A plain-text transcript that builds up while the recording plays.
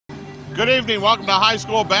Good evening. Welcome to high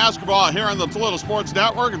school basketball here on the Toledo Sports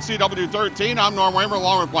Network and CW13. I'm Norm Raymer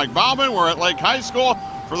along with Mike Bauman. We're at Lake High School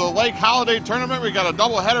for the Lake Holiday Tournament. We got a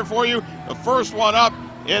doubleheader for you. The first one up,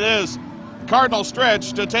 it is Cardinal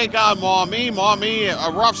Stritch to take on Maumee. Maumee,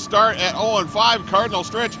 a rough start at 0-5. Cardinal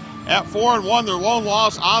Stritch at 4-1. Their lone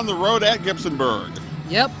loss on the road at Gibsonburg.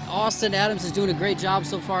 Yep, Austin Adams is doing a great job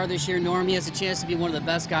so far this year. Norm, he has a chance to be one of the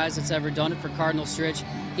best guys that's ever done it for Cardinal Stritch.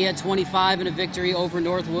 He had 25 in a victory over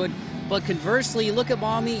Northwood. But conversely, you look at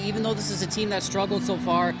Maumee, even though this is a team that struggled so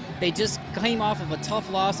far, they just came off of a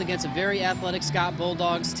tough loss against a very athletic Scott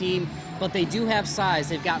Bulldogs team. But they do have size.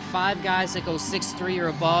 They've got 5 guys that go 6'3" or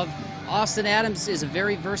above. Austin Adams is a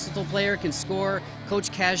very versatile player, can score.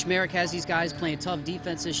 Coach Kashmerick has these guys playing tough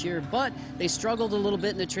defense this year, but they struggled a little bit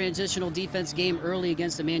in the transitional defense game early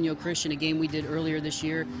against Emmanuel Christian, a game we did earlier this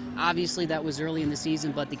year. Obviously, that was early in the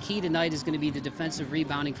season, but the key tonight is going to be the defensive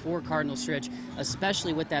rebounding for Cardinal Stritch,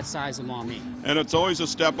 especially with that size of Maumee. And it's always a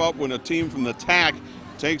step up when a team from the TAC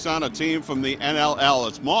takes on a team from the NLL.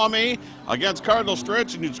 It's Maumee against Cardinal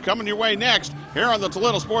Stritch, and it's coming your way next here on the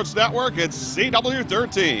Toledo Sports Network. It's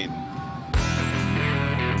CW13.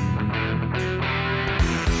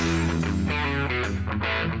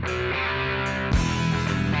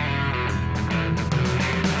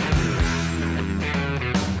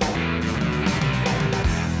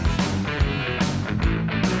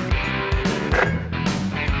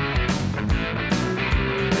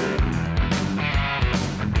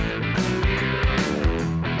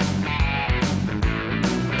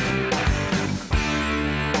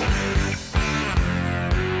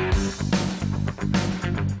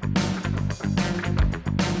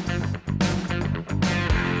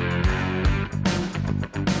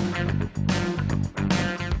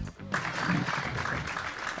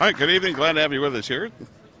 All right, good evening. Glad to have you with us here.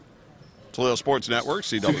 Toledo Sports Network,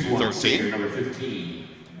 CW13. Number 15,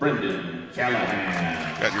 Brendan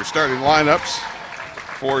Callahan. Got your starting lineups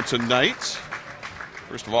for tonight.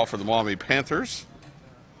 First of all, for the Maumee Panthers.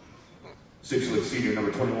 6'4" senior,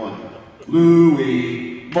 number 21,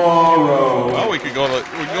 Louis Morrow. Well, we could go to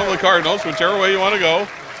the Cardinals, whichever way you want to go.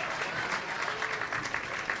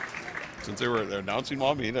 Since they're announcing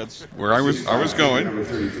Maumee, that's where I was going.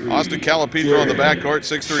 Austin Calapetro on the backcourt,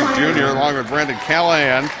 6'3" junior, along with Brendan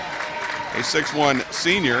Callahan, a 6'1"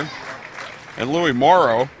 senior, and Louis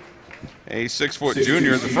Morrow, a 6'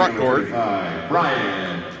 junior in the front court.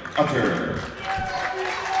 Brian Utter.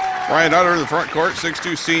 Brian Utter in the front court,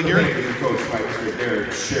 6'2" senior. Coached by Mr.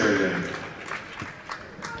 Derek Sheridan.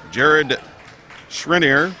 Jared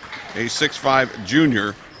Schrenier, a 6'5"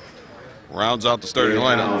 junior, rounds out the starting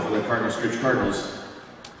lineup. For the Cardinal Stritch Cardinals,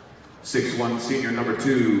 6'1" senior, number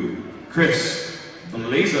 2, Chris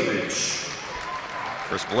Blazevich.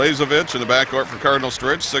 Chris Blazevich in the backcourt for Cardinal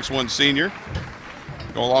Stritch, 6'1" senior.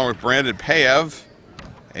 Go along with Brandon Payev,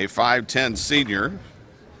 a 5'10" senior.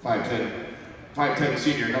 5'10"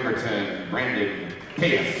 senior, number 10, Brandon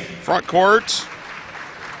Payev. Front court,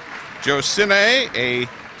 Joe Sine, a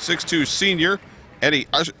 6'2" senior. Eddie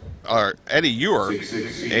Ewer, a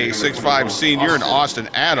 6'5" senior, and Austin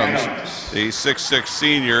Adams, the 6'6"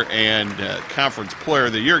 senior and Conference Player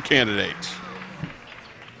of the Year candidate.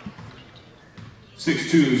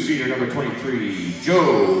 6'2" senior, number 23,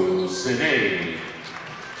 Joe Sine.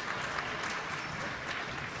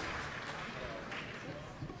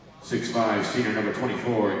 .6'5" senior, number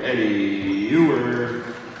 24, Eddie Ewer.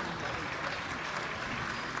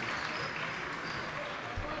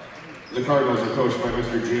 The Cardinals are coached by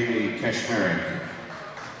Mr. Jamie Kashmerick.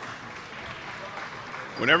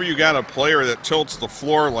 Whenever you got a player that tilts the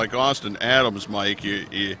floor like Austin Adams, Mike,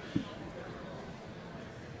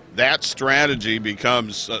 that strategy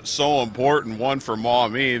becomes so important. One for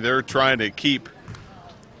Maumee, they're trying to keep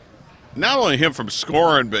not only him from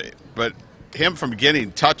scoring, but him from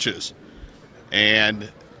getting touches.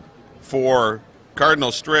 And for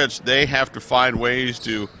Cardinal Stritch, they have to find ways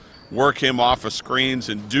to work him off of screens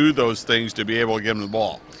and do those things to be able to give him the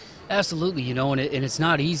ball. Absolutely, you know, and it's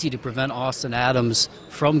not easy to prevent Austin Adams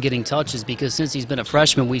from getting touches because since he's been a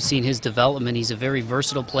freshman, we've seen his development. He's a very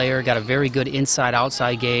versatile player, got a very good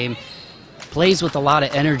inside-outside game, plays with a lot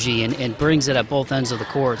of energy and brings it at both ends of the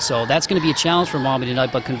court. So that's going to be a challenge for Maumee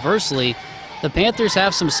tonight, but conversely, the Panthers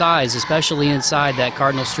have some size, especially inside, that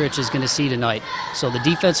Cardinal Stritch is going to see tonight. So the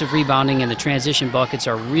defensive rebounding and the transition buckets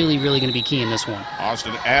are really, really going to be key in this one.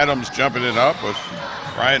 Austin Adams jumping it up with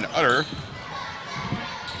Brian Utter.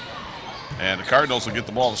 And the Cardinals will get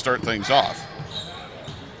the ball to start things off.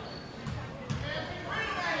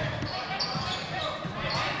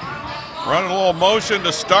 Running a little motion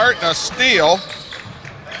to start, and a steal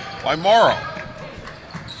by Morrow.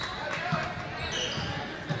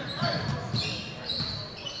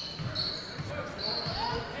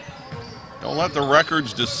 Don't let the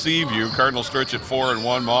records deceive you. Cardinal Stritch at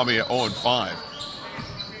 4-1, Maumee at 0-5.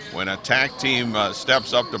 When a TAC team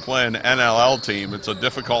steps up to play an NLL team, it's a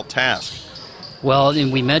difficult task. Well,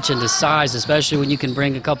 and we mentioned the size, especially when you can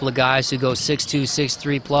bring a couple of guys who go 6'2",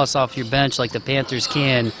 6'3" plus off your bench like the Panthers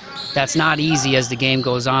can. That's not easy as the game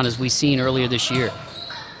goes on, as we've seen earlier this year.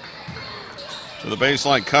 To the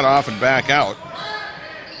baseline, cut off and back out.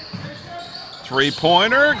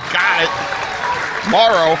 Three-pointer, got it.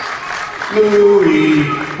 Morrow. Louis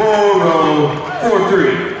Morrow,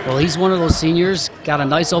 4-3. Well, he's one of those seniors, got a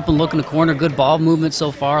nice open look in the corner, good ball movement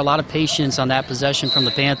so far, a lot of patience on that possession from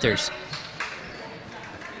the Panthers.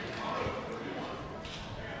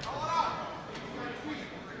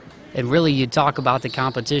 And really, you talk about the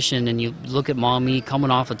competition, and you look at Maumee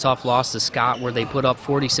coming off a tough loss to Scott where they put up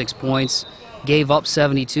 46 points, gave up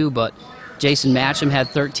 72, but Jason Matcham had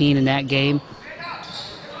 13 in that game.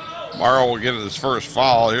 Morrow will get his first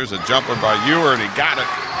foul. Here's a jumper by Ewer, and he got it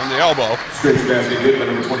from the elbow. Stritch basket good by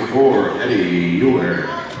number 24, Eddie Ewer.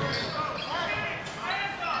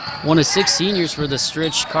 One of 6 seniors for the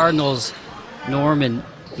Stritch Cardinals, Norm, and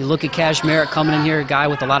you look at Cash Merritt coming in here, a guy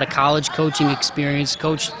with a lot of college coaching experience,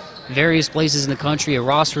 coached various places in the country, a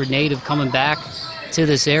Rossford native coming back to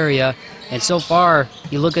this area. And so far,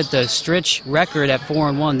 you look at the Stritch record at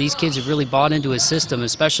 4-1, these kids have really bought into his system,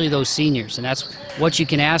 especially those seniors. And that's what you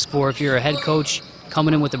can ask for if you're a head coach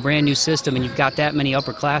coming in with a brand new system and you've got that many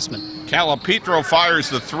upperclassmen. Calipetro fires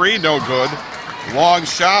the three, no good. Long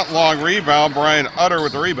shot, long rebound. Brian Utter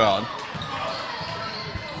with the rebound.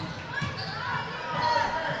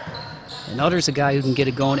 And Utter's a guy who can get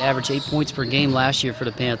it going, average 8 points per game last year for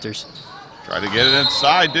the Panthers. Tried to get it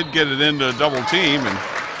inside, did get it into a double team, and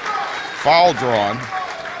foul drawn.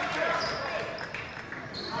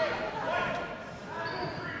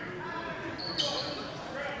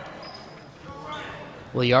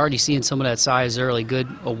 Well, you're already seeing some of that size early. Good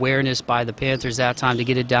awareness by the Panthers that time to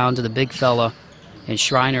get it down to the big fella, and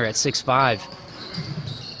Schreiner at 6'5".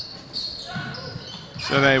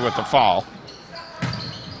 Sine with the foul.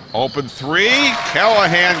 Open three,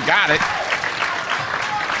 Callahan got it.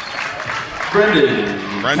 Brendan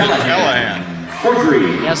Callahan.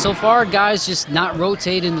 4-3. Yeah, so far, guys just not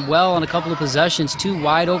rotating well on a couple of possessions. 2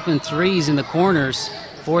 wide open threes in the corners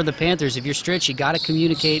for the Panthers. If you're Stritch, you got to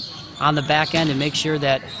communicate on the back end and make sure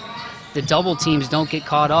that the double teams don't get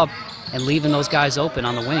caught up and leaving those guys open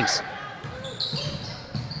on the wings.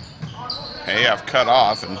 AF cut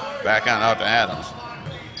off and back on out to Adams.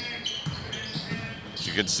 As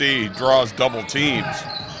you can see, he draws double teams.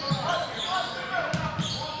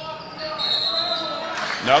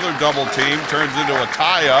 Another double team turns into a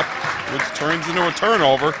tie-up, which turns into a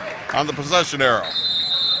turnover on the possession arrow.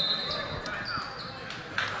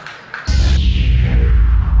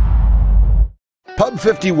 Pub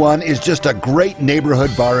 51 is just a great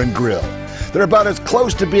neighborhood bar and grill. They're about as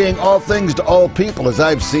close to being all things to all people as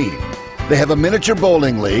I've seen. They have a miniature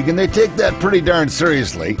bowling league, and they take that pretty darn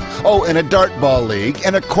seriously. Oh, and a dartball league,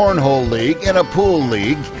 and a cornhole league, and a pool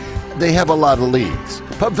league. They have a lot of leagues.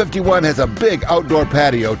 Pub 51 has a big outdoor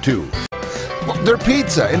patio, too. Well, their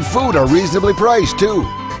pizza and food are reasonably priced, too.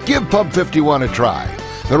 Give Pub 51 a try.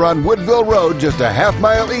 They're on Woodville Road, just a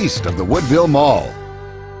half-mile east of the Woodville Mall.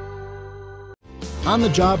 On the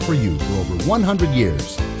job for you for over 100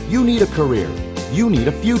 years. You need a career. You need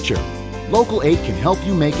a future. Local 8 can help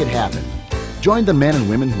you make it happen. Join the men and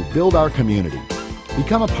women who build our community.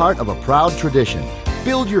 Become a part of a proud tradition.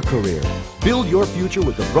 Build your career. Build your future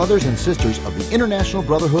with the brothers and sisters of the International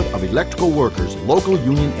Brotherhood of Electrical Workers, Local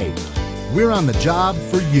Union 8. We're on the job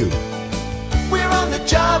for you. We're on the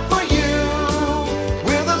job for you.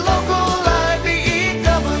 We're the local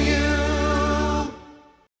IBEW.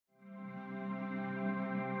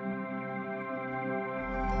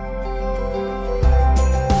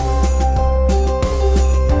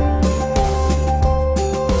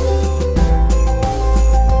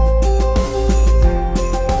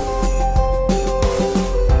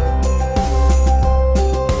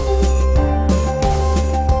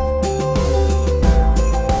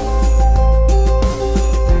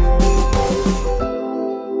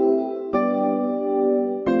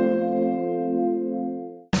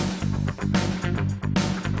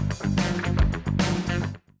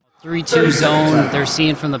 Zone they're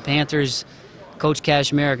seeing from the Panthers. Coach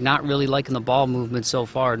Kashmerick not really liking the ball movement so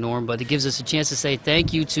far, Norm, but it gives us a chance to say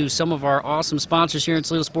thank you to some of our awesome sponsors here in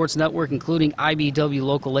Toledo Sports Network, including IBEW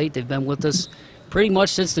Local 8. They've been with us pretty much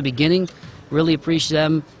since the beginning. Really appreciate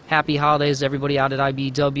them. Happy holidays to everybody out at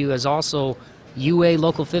IBEW, as also UA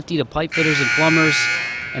Local 50 to Pipefitters and Plumbers,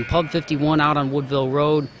 and Pub 51 out on Woodville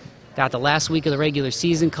Road. Got the last week of the regular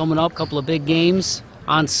season coming up, couple of big games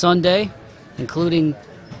on Sunday. including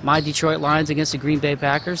my Detroit Lions against the Green Bay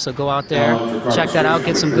Packers. So go out there, check that out,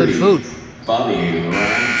 get some good food. Bobby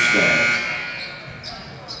Ronstadt.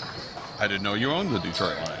 I didn't know you owned the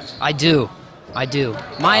Detroit Lions. I do.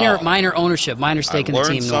 Minor ownership, minor stake in the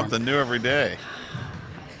team, Norm. Learn something new every day.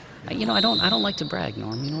 You know, I don't like to brag,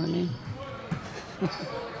 Norm. You know what I mean?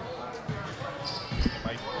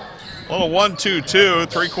 A little 1-2-2,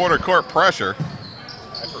 three-quarter court pressure.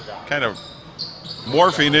 Kind of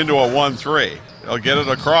morphing into a 1-3. They'll get it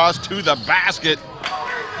across to the basket.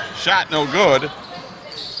 Shot no good.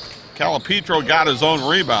 Calipetro got his own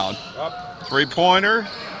rebound. Three-pointer.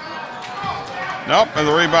 Nope, and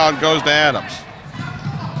the rebound goes to Adams.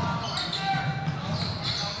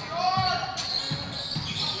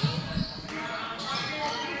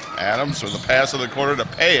 Adams with the pass of the corner to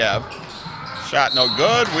Payev. Shot no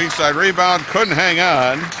good. Weak side rebound. Couldn't hang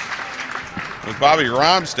on. It was Bobby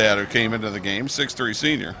Ronstadt who came into the game, 6'3"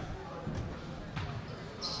 senior.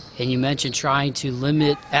 And you mentioned trying to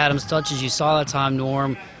limit Adams' touches. You saw that time,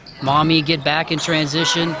 Norm. Maumee get back in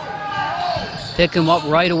transition. Pick him up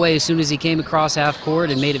right away as soon as he came across half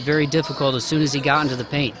court and made it very difficult as soon as he got into the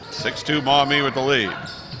paint. 6'2" Maumee with the lead.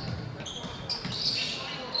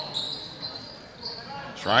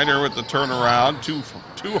 Schreiner with the turnaround,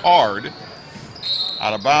 too hard.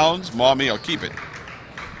 Out of bounds, Maumee will keep it.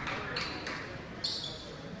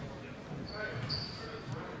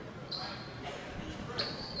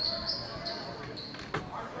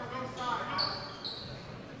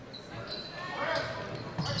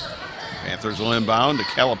 Panthers will inbound to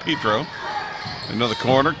Calipetro. Into the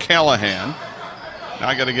corner, Callahan.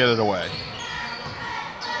 Now got to get it away.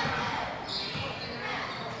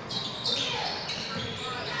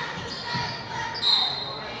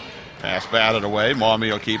 Pass batted away.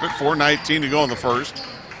 Maumee will keep it. 4:19 to go in the first.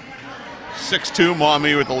 6-2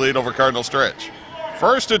 Maumee with the lead over Cardinal Stritch.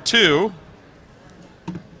 First at 2.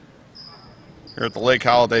 Here at the Lake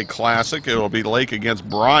Holiday Classic, it will be Lake against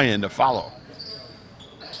Bryan to follow.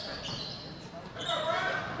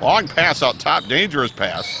 Long pass out top, dangerous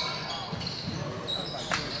pass.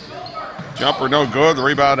 Jumper no good, the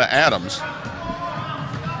rebound to Adams.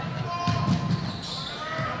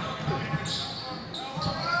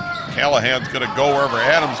 Callahan's going to go wherever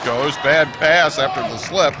Adams goes. Bad pass after the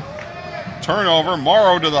slip. Turnover,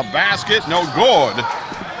 Morrow to the basket, no good.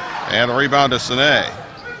 And a rebound to Sine.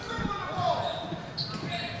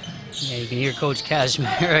 Yeah, you can hear Coach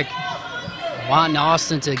Kazmarek wanting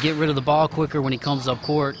Austin to get rid of the ball quicker when he comes up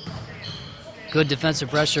court. Good defensive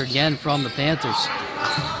pressure again from the Panthers.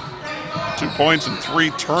 2 points and 3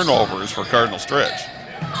 turnovers for Cardinal Stritch.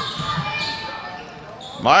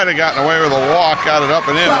 Might have gotten away with a walk, got it up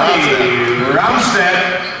and in.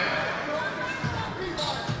 Ronstadt.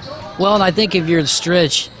 Well, and I think if you're the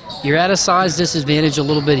Stritch, you're at a size disadvantage a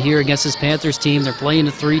little bit here against this Panthers team. They're playing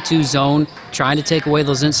a 3-2 zone, trying to take away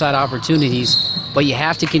those inside opportunities. But you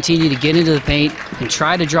have to continue to get into the paint and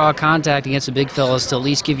try to draw contact against the big fellas to at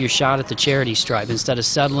least give your shot at the charity stripe instead of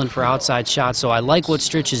settling for outside shots. So I like what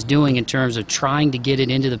Stritch is doing in terms of trying to get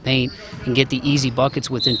it into the paint and get the easy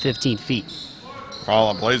buckets within 15 feet. Foul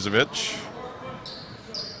on Blazevich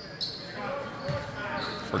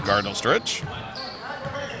for Cardinal Stritch.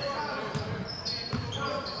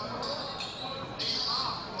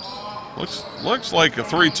 Looks like a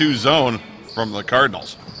 3-2 zone from the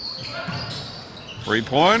Cardinals.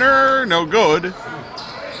 Three-pointer, no good.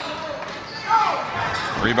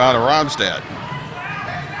 Rebound to Ronstadt.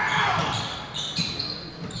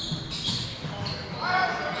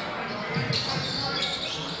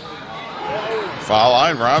 Foul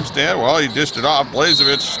line, Ronstadt. Well, he dished it off.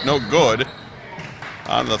 Blazevich, no good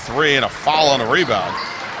on the 3 and a foul on the rebound.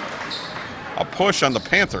 A push on the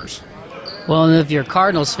Panthers. Well, and if you're a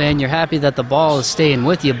Cardinals fan, you're happy that the ball is staying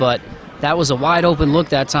with you, but that was a wide open look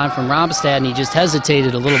that time from Ronstadt, and he just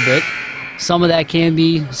hesitated a little bit. Some of that can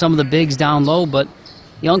be some of the bigs down low, but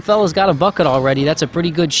young fella's got a bucket already. That's a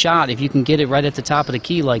pretty good shot if you can get it right at the top of the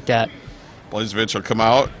key like that. Blazevich will come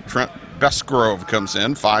out. Trent Bestgrove comes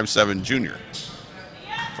in, 5'7" junior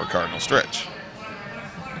for Cardinal Stritch.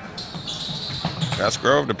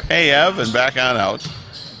 Bestgrove to Payev and back on out.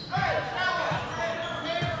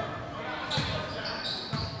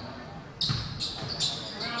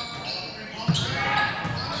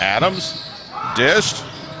 Adams, dished.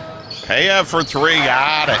 Payev for 3,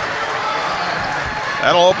 got it.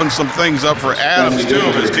 That'll open some things up for Adams, too,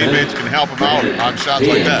 if his teammates can help him out on shots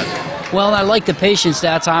like that. Well, I like the patience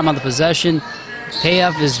that time on the possession.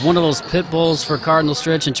 Payev is one of those pit bulls for Cardinal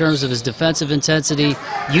Stritch in terms of his defensive intensity.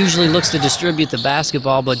 Usually looks to distribute the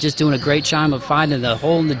basketball, but just doing a great job of finding the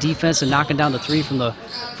hole in the defense and knocking down the 3 from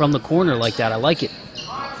the corner like that. I like it.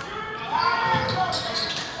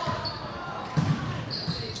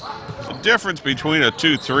 difference between a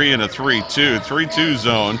 2-3 and a 3-2. 3-2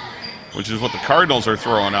 zone, which is what the Cardinals are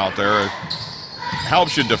throwing out there,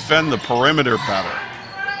 helps you defend the perimeter better.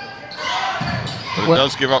 But it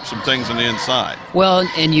does give up some things on the inside. Well,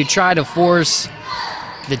 and you try to force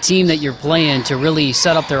the team that you're playing to really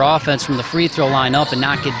set up their offense from the free throw line up and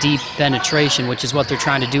not get deep penetration, which is what they're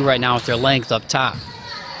trying to do right now with their length up top,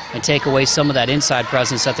 and take away some of that inside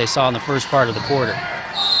presence that they saw in the first part of the quarter.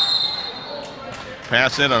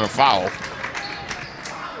 Pass in on a foul.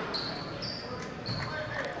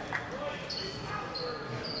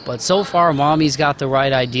 But so far, Maumee's got the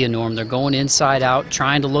right idea, Norm. They're going inside out,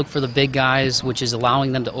 trying to look for the big guys, which is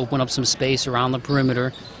allowing them to open up some space around the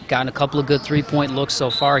perimeter. Gotten a couple of good three-point looks so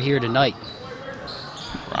far here tonight.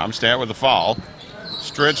 Romstad with the foul.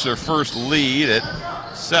 Stritch their first lead at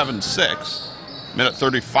 7-6. Minute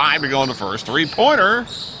 35 to go in the first. Three-pointer.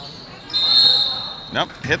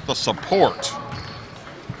 Nope, hit the support.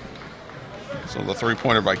 So the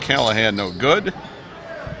three-pointer by Callahan, no good.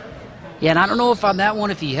 Yeah, and I don't know if on that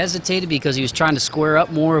one, if he hesitated because he was trying to square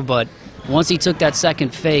up more, but once he took that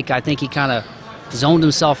second fake, I think he kind of zoned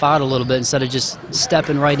himself out a little bit instead of just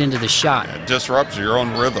stepping right into the shot. It disrupts your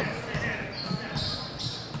own rhythm.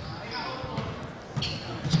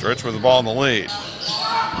 Stritch with the ball in the lead.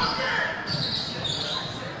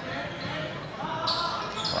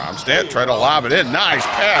 Romstad tried to lob it in. Nice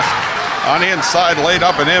pass on the inside, laid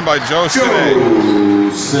up and in by Joe Sine.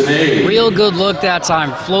 Real good look that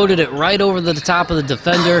time. Floated it right over the top of the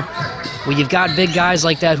defender. When you've got big guys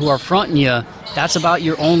like that who are fronting you, that's about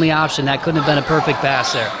your only option. That couldn't have been a perfect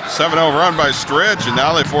pass there. 7-0 run by Stritch, and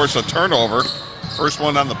now they force a turnover. First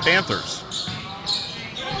one on the Panthers.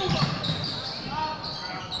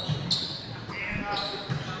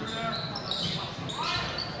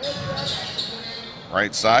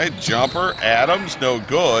 Right side, jumper, Adams, no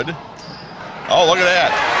good. Oh, look at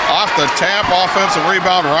that. Off the tap, offensive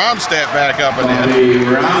rebound, Romstad back up and in.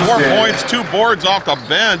 4 points, 2 boards off the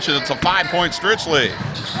bench, and it's a 5-point Stritch lead.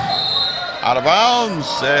 Out of bounds,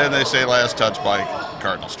 and they say last touch by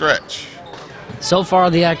Cardinal Stritch. So far,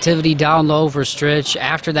 the activity down low for Stritch.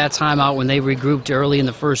 After that timeout when they regrouped early in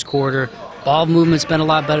the first quarter, ball movement's been a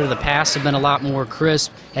lot better. The pass have been a lot more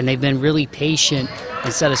crisp, and they've been really patient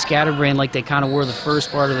instead of scatterbrained like they kind of were the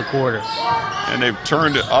first part of the quarter. And they've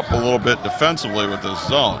turned it up a little bit defensively with this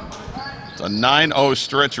zone. It's a 9-0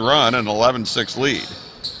 Stritch run and 11-6 lead.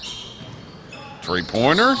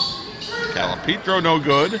 Three-pointer. Calipetro, no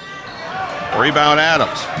good. Rebound,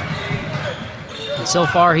 Adams. And so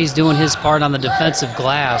far, he's doing his part on the defensive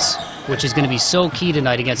glass, which is going to be so key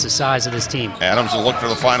tonight against the size of this team. Adams will look for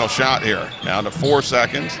the final shot here. Down to 4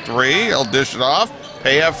 seconds. 3, he'll dish it off.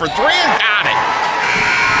 Pay up for 3 and got it.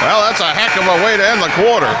 Well, that's a heck of a way to end the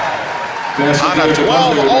quarter. On a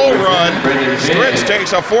 12-0 run, Stritch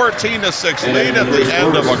takes a 14-6 lead at the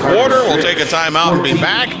end of a quarter. We'll take a timeout and be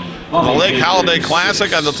back. The Lake Holiday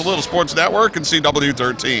Classic on the Toledo Sports Network and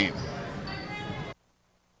CW13.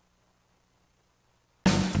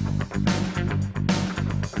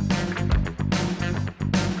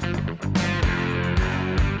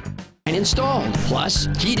 Installed, plus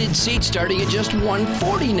heated seats starting at just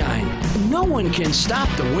 $149. No one can stop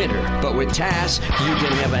the winter, but with TAS, you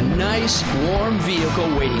can have a nice, warm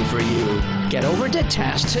vehicle waiting for you. Get over to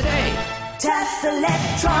TAS today. TAS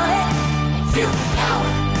Electronics. Feel the power.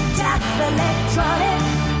 TAS Electronics.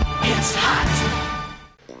 It's hot.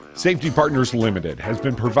 Safety Partners Limited has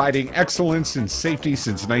been providing excellence in safety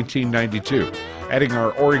since 1992. Adding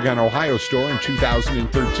our Oregon, Ohio store in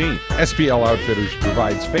 2013. SPL Outfitters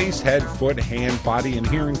provides face, head, foot, hand, body, and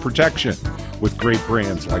hearing protection with great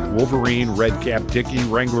brands like Wolverine, Red Cap, Dickie,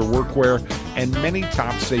 Wrangler Workwear, and many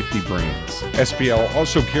top safety brands. SPL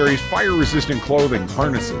also carries fire-resistant clothing,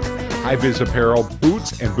 harnesses, high-vis apparel,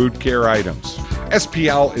 boots, and boot care items.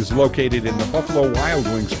 SPL is located in the Buffalo Wild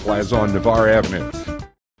Wings Plaza on Navarre Avenue.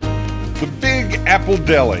 The Big Apple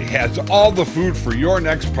Deli has all the food for your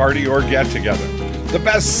next party or get-together. The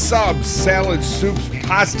best subs, salads, soups,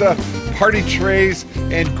 pasta, party trays,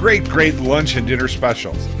 and great lunch and dinner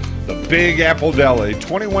specials. The Big Apple Deli,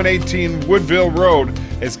 2118 Woodville Road,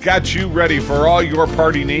 has got you ready for all your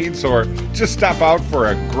party needs, or just stop out for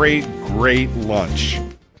a great lunch.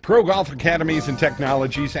 Pro Golf Academies and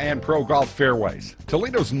Technologies and Pro Golf Fairways,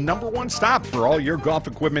 Toledo's #1 stop for all your golf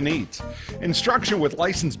equipment needs. Instruction with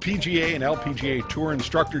licensed PGA and LPGA Tour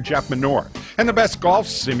instructor Jeff Menor, and the best golf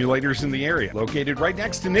simulators in the area. Located right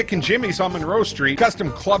next to Nick and Jimmy's on Monroe Street,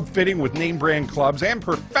 custom club fitting with name brand clubs and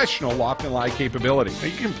professional loft and lie capability. Now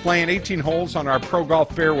you can play in 18 holes on our Pro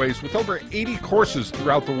Golf Fairways with over 80 courses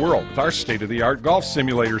throughout the world with our state-of-the-art golf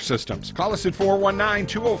simulator systems. Call us at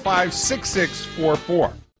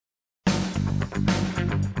 419-205-6644.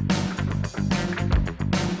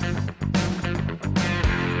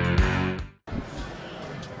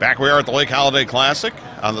 Back we are at the Lake Holiday Classic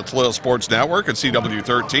on the Toledo Sports Network at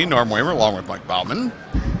CW13. Norm Weimer along with Mike Bauman.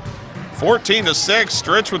 14-6,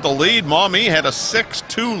 Stritch with the lead. Maumee had a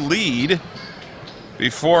 6-2 lead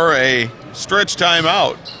before a Stritch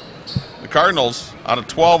timeout. The Cardinals on a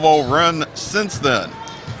 12-0 run since then.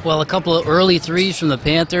 Well, a couple of early threes from the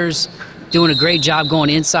Panthers, doing a great job going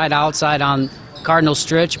inside, outside on Cardinal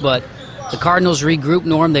Stritch, but the Cardinals regroup,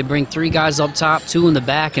 Norm. They bring 3 guys up top, 2 in the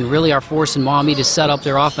back, and really are forcing Maumee to set up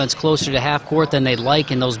their offense closer to half court than they'd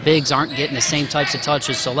like, and those bigs aren't getting the same types of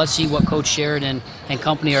touches. So let's see what Coach Sheridan and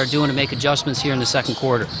company are doing to make adjustments here in the second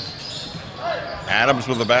quarter. Adams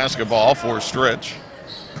with the basketball for Stritch.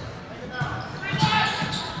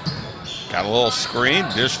 Got a little screen,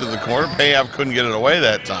 dish to the corner. Payev couldn't get it away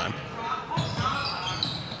that time.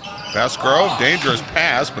 Bestgrove, dangerous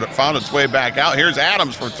pass, but it found its way back out. Here's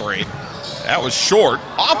Adams for 3. That was short.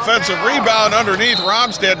 Offensive rebound underneath.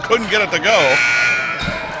 Romstad couldn't get it to go.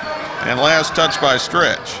 And last touch by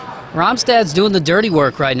Stritch. Romstad's doing the dirty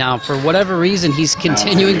work right now. For whatever reason, he's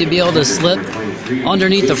continuing to be able to slip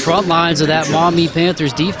underneath the front lines of that Maumee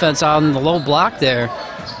Panthers defense on the low block there,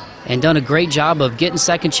 and done a great job of getting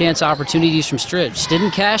second chance opportunities from Stritch.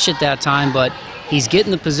 Didn't cash it that time, but he's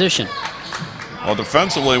getting the position. Well,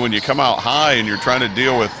 defensively, when you come out high and you're trying to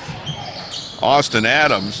deal with Austin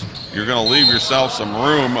Adams, you're going to leave yourself some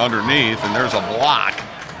room underneath, and there's a block.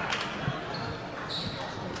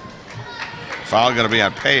 Foul going to be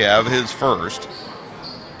on Payev, his first.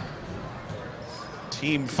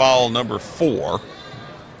 Team foul number 4.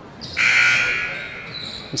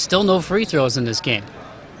 And still no free throws in this game.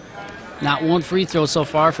 Not one free throw so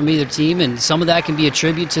far from either team, and some of that can be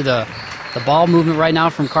attributed to the ball movement right now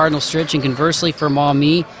from Cardinal Stritch, and conversely for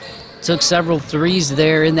Maumee, took several threes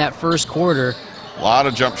there in that first quarter. A lot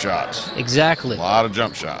of jump shots. Exactly. A lot of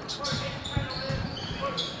jump shots.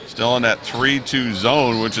 Still in that 3-2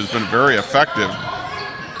 zone, which has been very effective.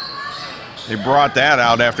 They brought that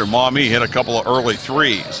out after Maumee hit a couple of early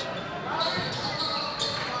threes.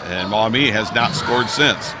 And Maumee has not scored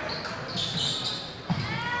since.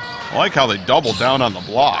 I like how they doubled down on the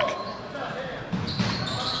block.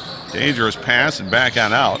 Dangerous pass and back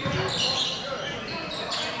on out.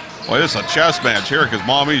 Boy, this is a chess match here because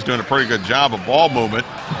Maumee's doing a pretty good job of ball movement.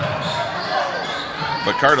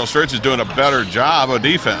 But Cardinal Stritch is doing a better job of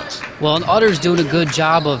defense. Well, and Utter's doing a good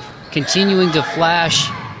job of continuing to flash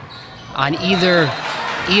on either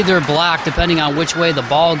block, depending on which way the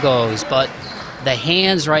ball goes. But the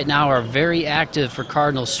hands right now are very active for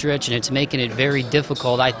Cardinal Stritch, and it's making it very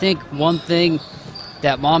difficult. I think one thing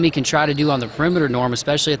that Maumee can try to do on the perimeter, Norm,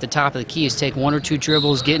 especially at the top of the key, is take 1 or 2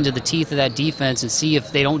 dribbles, get into the teeth of that defense, and see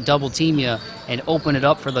if they don't double team you and open it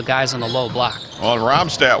up for the guys on the low block. Well,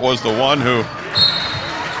 Romstad was the one who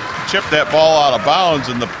chipped that ball out of bounds,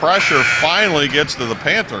 and the pressure finally gets to the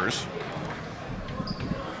Panthers.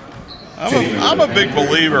 I'm a big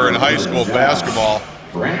believer in high school basketball.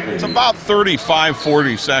 It's about 35,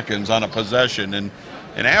 40 seconds on a possession, and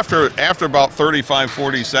after about 35,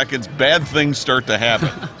 40 seconds, bad things start to happen.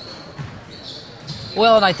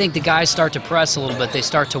 Well, and I think the guys start to press a little bit. They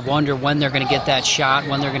start to wonder when they're going to get that shot,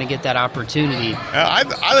 when they're going to get that opportunity. I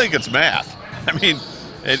think it's math. I mean,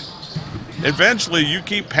 eventually you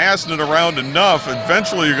keep passing it around enough,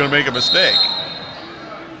 eventually you're going to make a mistake.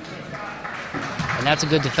 And that's a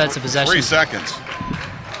good defensive possession. 3 seconds.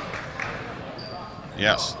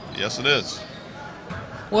 Yes, it is.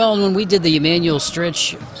 Well, and when we did the Emmanuel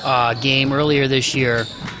Stritch game earlier this year,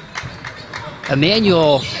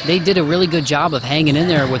 Emmanuel, they did a really good job of hanging in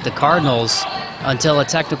there with the Cardinals until a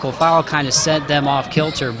technical foul kind of sent them off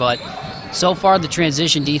kilter. But so far, the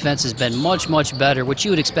transition defense has been much, much better, which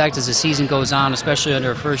you would expect as the season goes on, especially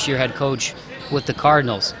under a first-year head coach with the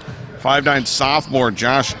Cardinals. 5'9" sophomore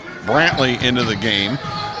Josh Brantley into the game.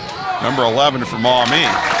 Number 11 for Maumee.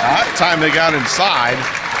 That time they got inside.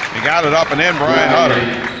 They got it up and in, Brian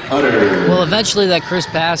Utter. Well, eventually that crisp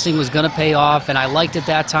passing was going to pay off, and I liked it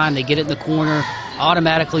that time. They get it in the corner,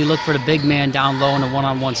 automatically look for the big man down low in a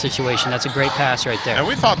one-on-one situation. That's a great pass right there. And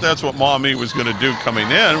we thought that's what Maumee was going to do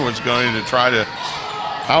coming in, was going to try to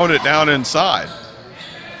pound it down inside.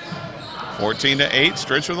 14-8,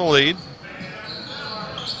 Stritch with the lead.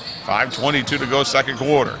 5:22 to go second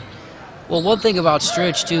quarter. Well, one thing about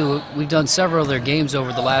Stritch, too, we've done several of their games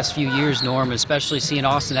over the last few years, Norm, especially seeing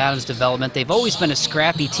Austin Adams' development. They've always been a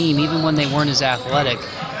scrappy team, even when they weren't as athletic.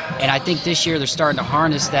 And I think this year they're starting to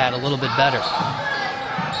harness that a little bit better.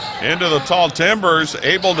 Into the tall timbers,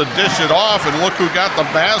 able to dish it off, and look who got the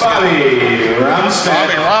basket. Bobby Romstad.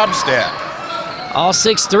 Bobby Romstad. All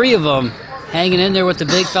 6'3" of them. hanging in there with the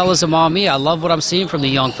big fellas of Maumee. I love what I'm seeing from the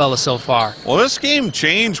young fellas so far. Well, this game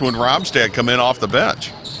changed when Romstad come in off the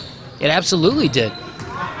bench. It absolutely did.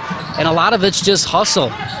 And a lot of it's just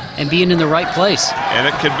hustle and being in the right place. And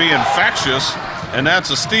it could be infectious, and that's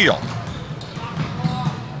a steal.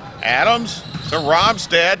 Adams to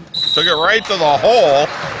Romstad, took it right to the hole,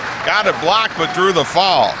 got it blocked but drew the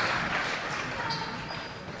foul.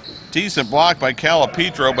 Decent block by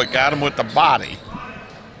Calipetro, but got him with the body.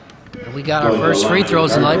 And we got our first free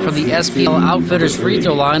throws tonight from the SPL Outfitters free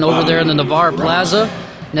throw line over there in the Navarre Plaza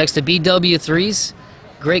next to BW3s.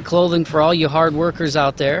 Great clothing for all you hard workers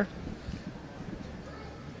out there.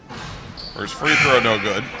 First free throw, no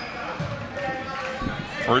good.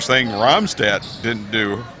 First thing Romstad didn't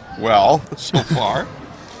do well so far.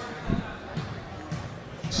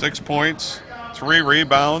 6 points, 3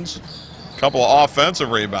 rebounds, a couple of offensive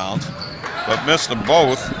rebounds, but missed them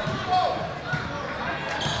both.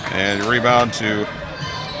 And rebound to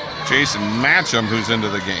Jason Matcham, who's into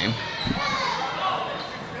the game.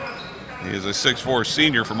 He is a 6'4"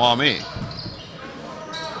 senior from Maumee.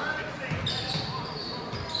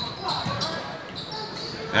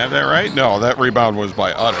 Have that right? No, that rebound was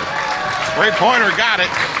by Utter. Three-pointer, got it.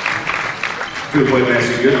 2-point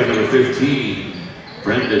basket good by number 15,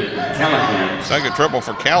 Brendan Callahan. Second triple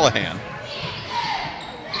for Callahan.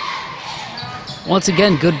 Once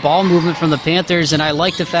again, good ball movement from the Panthers, and I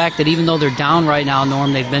like the fact that even though they're down right now,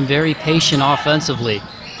 Norm, they've been very patient offensively.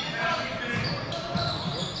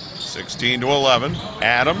 16-11.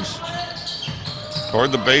 Adams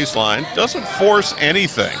toward the baseline. Doesn't force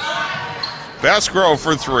anything. Vescro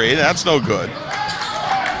for 3. That's no good.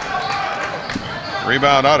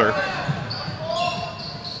 Rebound Utter.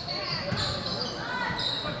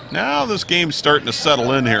 Now this game's starting to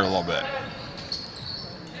settle in here a little bit.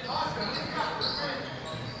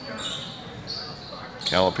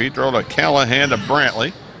 Calipetro to Callahan to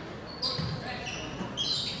Brantley.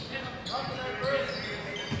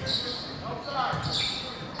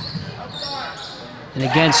 And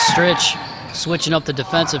again, Stritch switching up the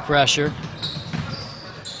defensive pressure.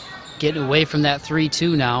 Getting away from that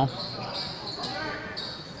 3-2 now.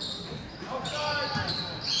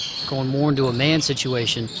 Going more into a man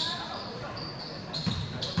situation.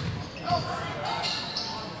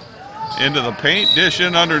 Into the paint, dish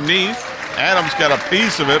in underneath. Adams got a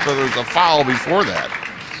piece of it, but there was a foul before that.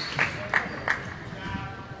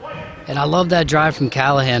 And I love that drive from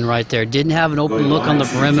Callahan right there. Didn't have an open look on the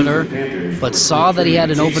perimeter, but saw that he had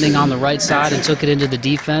an opening on the right side and took it into the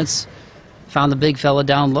defense. Found the big fella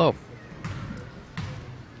down low.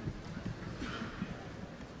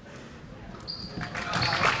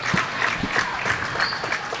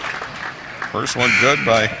 First one good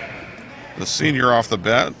by the senior off the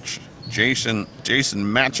bench, Jason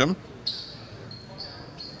Matcham.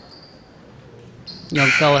 Young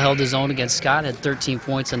fella held his own against Scott, had 13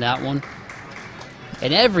 points in that one.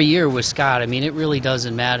 And every year with Scott, I mean, it really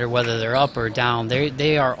doesn't matter whether they're up or down.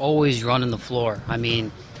 They are always running the floor. I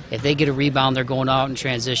mean, if they get a rebound, they're going out in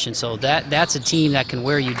transition. So that's a team that can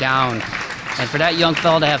wear you down. And for that young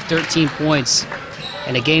fella to have 13 points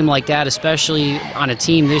in a game like that, especially on a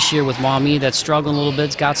team this year with Maumee that's struggling a little bit,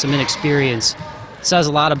 it's got some inexperience, says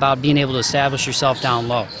a lot about being able to establish yourself down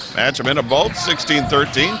low. Matcham into both,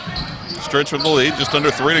 16-13. Stritch with the lead, just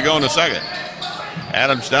under 3 to go in the second.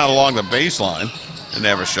 Adams down along the baseline, didn't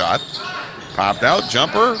have a shot. Popped out,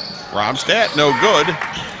 jumper, Romstad, no good.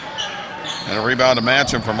 And a rebound to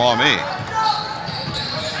Matcham from Maumee.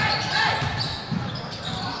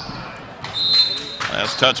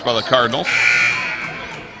 Last touch by the Cardinals.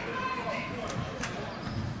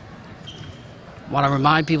 Want to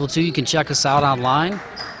remind people, too, you can check us out online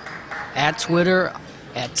at Twitter,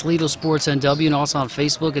 at Toledo Sports NW, and also on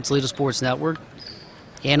Facebook at Toledo Sports Network.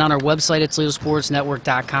 And on our website at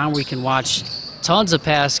ToledoSportsNetwork.com, where you can watch tons of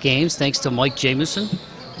past games, thanks to Mike Jameson.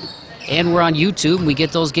 And we're on YouTube, and we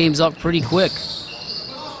get those games up pretty quick.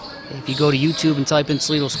 If you go to YouTube and type in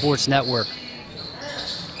Toledo Sports Network.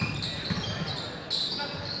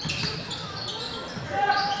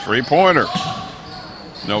 Three-pointer.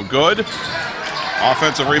 No good.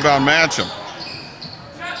 Offensive rebound, Matcham.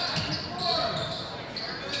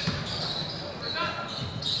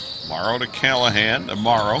 Morrow to Callahan, to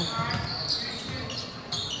Morrow.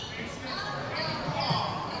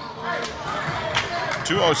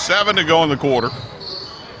 .207 to go in the quarter.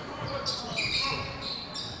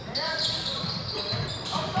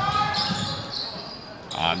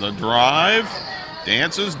 On the drive,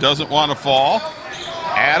 dances, doesn't want to fall.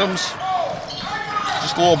 Adams,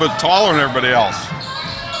 just a little bit taller than everybody else.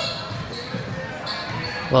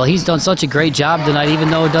 Well, he's done such a great job tonight, even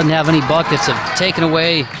though it doesn't have any buckets, of taking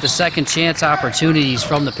away the second chance opportunities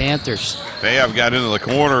from the Panthers. Bayov got into the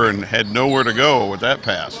corner and had nowhere to go with that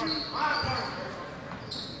pass.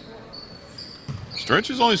 Stritch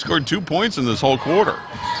has only scored 2 points in this whole quarter.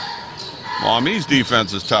 Maumee's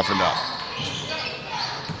defense is toughened up.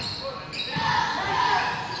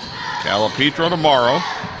 Calipetro tomorrow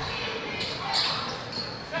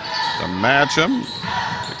to match him.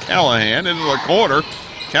 To Callahan into the corner.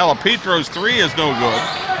 Calipetro's three is no good.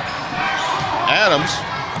 Adams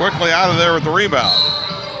quickly out of there with the rebound.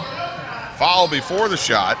 Foul before the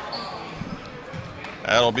shot.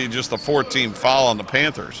 That'll be just the 14th foul on the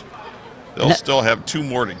Panthers. They'll still have 2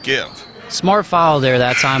 more to give. Smart foul there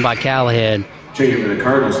that time by Callahan. Changing to the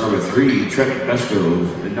Cardinals, number 3, Trent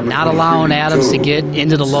Besko. Not allowing Adams to get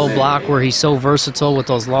into the low block where he's so versatile with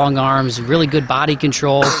those long arms, really good body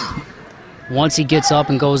control. Once he gets up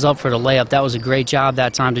and goes up for the layup, that was a great job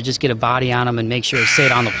that time to just get a body on him and make sure it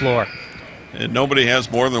stayed on the floor. And nobody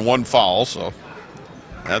has more than 1 foul, so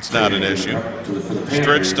that's not an issue.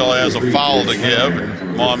 Stritch still has a foul to give,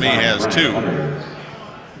 and Maumee has 2.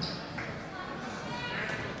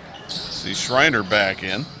 See Schreiner back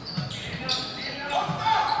in.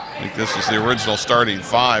 I think this is the original starting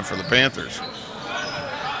 5 for the Panthers.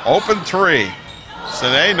 Open 3.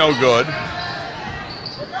 Sine, no good.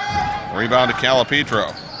 Rebound to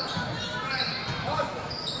Calipetro.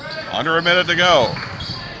 Under a minute to go.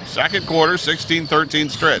 Second quarter,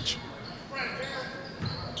 16-13 Stritch.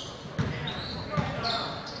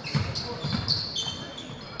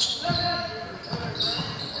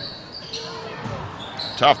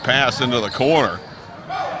 Tough pass into the corner.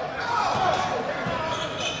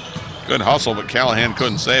 Good hustle, but Callahan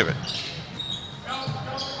couldn't save it.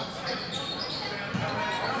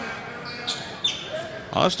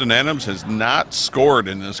 Austin Adams has not scored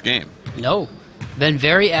in this game. No. Been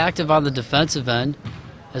very active on the defensive end.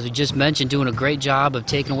 As we just mentioned, doing a great job of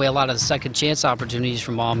taking away a lot of the second chance opportunities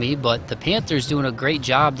from Maumee, but the Panthers doing a great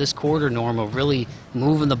job this quarter, Norm, of really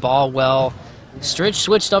moving the ball well. Stritch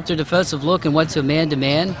switched up their defensive look and went to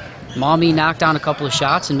man-to-man. Maumee knocked down a couple of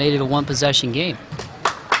shots and made it a 1-possession game.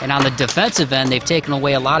 And on the defensive end, they've taken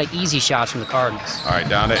away a lot of easy shots from the Cardinals. All right,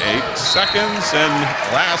 down to 8 seconds, and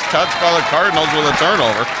last touch by the Cardinals with a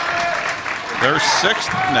turnover. They're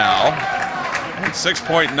 6th now, and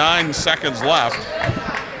 6.9 seconds left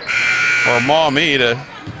for Maumee to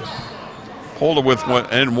hold it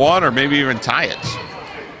within 1 or maybe even tie it.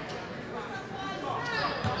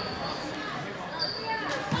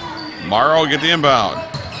 Morrow get the inbound.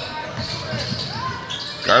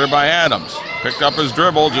 Guarded by Adams. Picked up his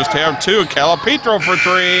dribble, just have 2. Calipetro for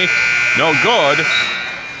 3, no good.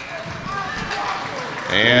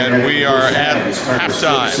 And we are at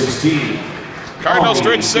halftime. Cardinal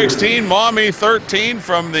Stritch 16, Maumee 13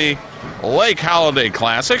 from the Lake Holiday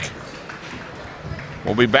Classic.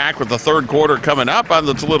 We'll be back with the third quarter coming up on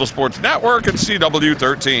the Toledo Sports Network and CW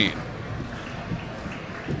 13.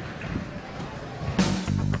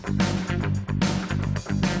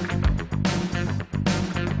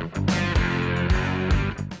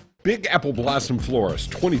 Big Apple Blossom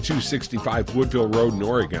Florist, 2265 Woodville Road in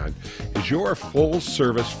Oregon, is your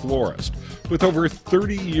full-service florist with over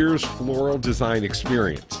 30 years floral design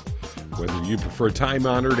experience. Whether you prefer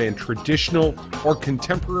time-honored and traditional or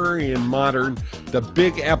contemporary and modern, the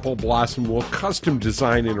Big Apple Blossom will custom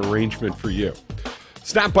design an arrangement for you.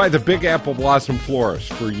 Stop by the Big Apple Blossom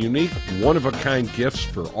Florist for unique, one-of-a-kind gifts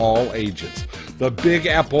for all ages. The Big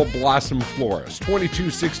Apple Blossom Florist,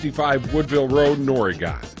 2265 Woodville Road in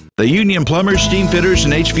Oregon. The union plumbers, steam fitters,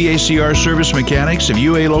 and HVACR service mechanics of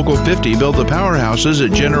UA Local 50 build the powerhouses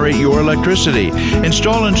that generate your electricity.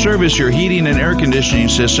 Install and service your heating and air conditioning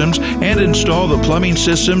systems and install the plumbing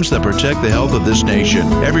systems that protect the health of this nation.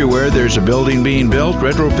 Everywhere there's a building being built,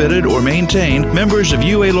 retrofitted, or maintained, members of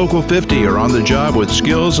UA Local 50 are on the job with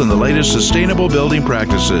skills and the latest sustainable building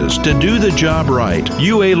practices. To do the job right,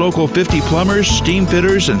 UA Local 50 plumbers, steam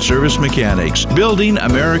fitters, and service mechanics, building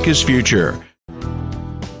America's future.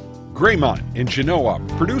 Graymont in Genoa,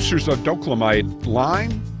 producers of Doclamide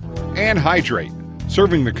lime and hydrate,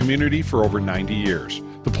 serving the community for over 90 years.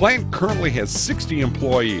 The plant currently has 60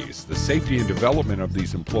 employees. The safety and development of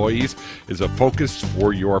these employees is a focus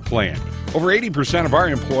for your plant. Over 80% of our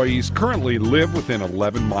employees currently live within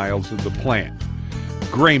 11 miles of the plant.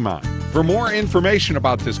 Graymont. For more information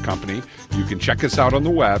about this company, you can check us out on the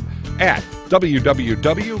web at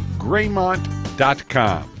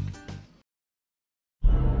www.graymont.com.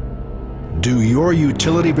 Do your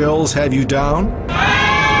utility bills have you down?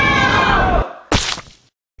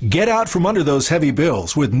 Get out from under those heavy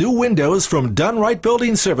bills with new windows from Done Right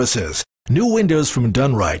Building Services. New windows from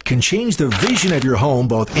Done Right can change the vision of your home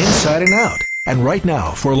both inside and out. And right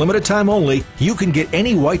now, for a limited time only, you can get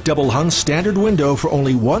any white double-hung standard window for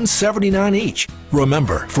only $179 each.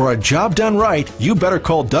 Remember, for a job done right, you better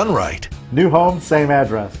call Done Right. New home, same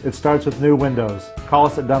address. It starts with new windows. Call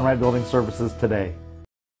us at Done Right Building Services today.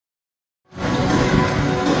 All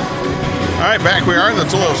right, back we are in the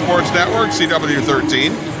Toledo Sports Network,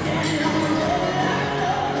 CW13.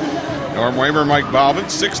 Norm Weimer, Mike Bauman,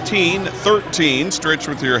 16-13. Stritch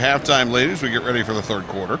with your halftime lead as we get ready for the third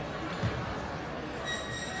quarter.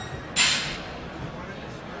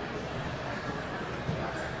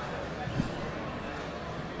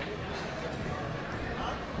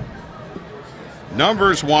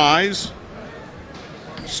 Numbers-wise,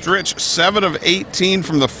 Stritch 7 of 18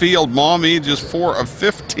 from the field. Maumee just 4 of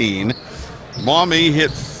 15. Maumee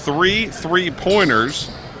hit 3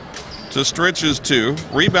 3-pointers to Stritch's 2.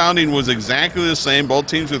 Rebounding was exactly the same. Both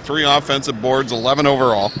teams with 3 offensive boards, 11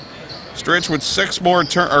 overall. Stritch with 6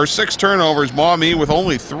 turnovers. Maumee with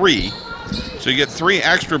only 3. So you get 3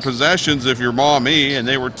 extra possessions if you're Maumee, and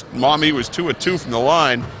Maumee was 2 of 2 from the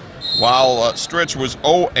line, while Stritch was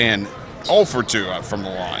 0 for 2 from the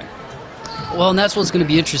line. Well, and that's what's going to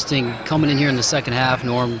be interesting coming in here in the second half,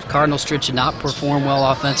 Norm. Cardinal Stritch did not perform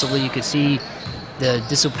well offensively. You could see the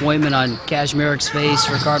disappointment on Kashmerik's face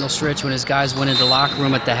for Cardinal Stritch when his guys went into the locker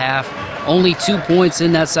room at the half. Only 2 points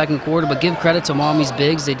in that second quarter, but give credit to Maumee's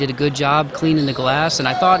bigs. They did a good job cleaning the glass, and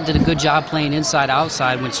I thought did a good job playing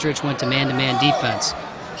inside-outside when Stritch went to man-to-man defense.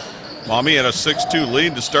 Maumee had a 6-2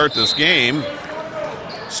 lead to start this game.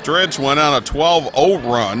 Stritch went on a 12-0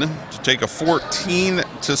 run to take a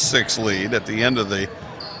 14-6 lead at the end of the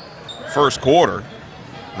first quarter.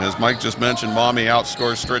 And as Mike just mentioned, Maumee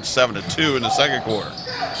outscores Stritch 7-2 in the second quarter.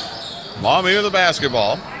 Maumee with the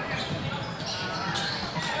basketball.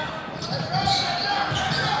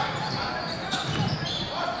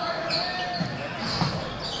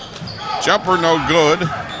 Jumper no good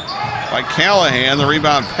by Callahan. The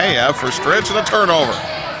rebound payoff for Stritch and a turnover.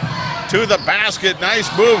 To the basket, nice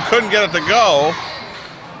move, couldn't get it to go.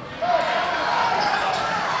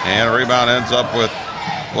 And a rebound ends up with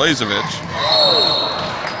Blazevich.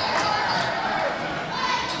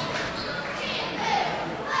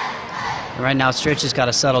 Right now, Stritch has got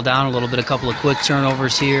to settle down a little bit. A couple of quick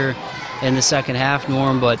turnovers here in the second half,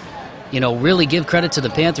 Norm. But, you know, really give credit to the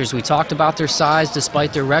Panthers. We talked about their size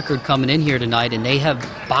despite their record coming in here tonight, and they have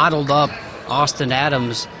bottled up Austin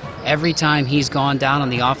Adams every time he's gone down on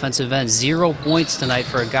the offensive end. 0 points tonight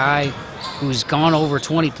for a guy who's gone over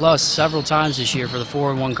 20-plus several times this year for the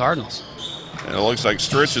 4-1 Cardinals. And it looks like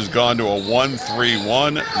Stritch has gone to a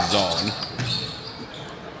 1-3-1 zone.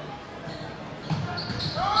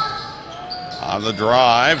 On the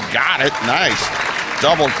drive, got it, nice.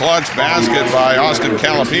 Double clutch basket by Austin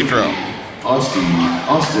Calipetro. Austin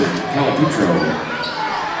Calipetro.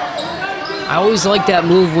 I always like that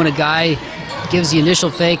move when a guy gives the initial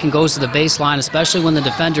fake and goes to the baseline, especially when the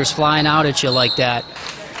defender's flying out at you like that.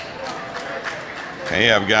 Hey,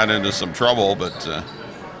 I've gotten into some trouble, but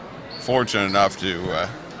fortunate enough to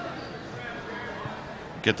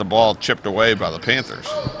get the ball chipped away by the Panthers.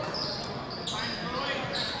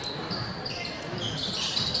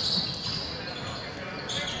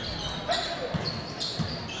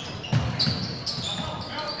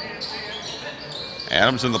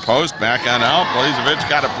 Adams in the post, back on out. Blazevich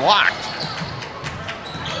got it blocked.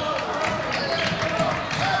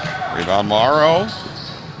 Rebound Morrow.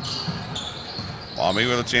 Maumee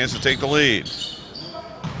with a chance to take the lead.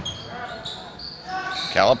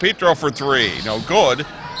 Calipetro for 3, no good.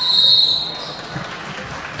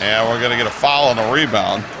 And we're going to get a foul on the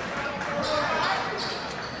rebound.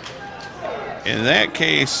 In that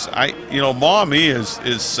case, Maumee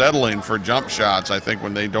is settling for jump shots, I think,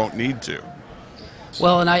 when they don't need to.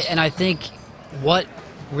 Well, and I think what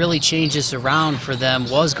really changed this around for them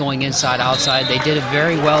was going inside-outside. They did it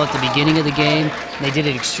very well at the beginning of the game. They did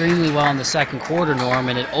it extremely well in the second quarter, Norm,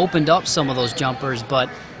 and it opened up some of those jumpers. But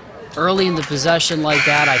early in the possession like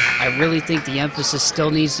that, I really think the emphasis still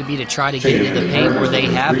needs to be to try to get into the paint where they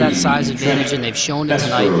have that size advantage, and they've shown it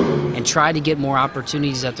tonight, and try to get more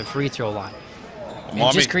opportunities at the free throw line. And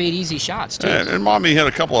Maumee, just create easy shots, too. And Maumee hit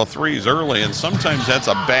a couple of threes early, and sometimes that's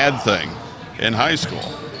a bad thing in high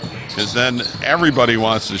school, because then everybody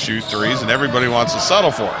wants to shoot threes and everybody wants to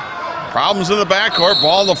settle for it. Problems in the backcourt,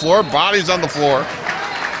 ball on the floor, bodies on the floor.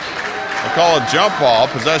 They call it jump ball.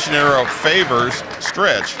 Possession arrow favors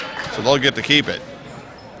Stritch, so they'll get to keep it.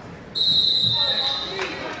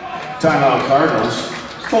 Timeout Cardinals.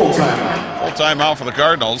 Full timeout. Full timeout for the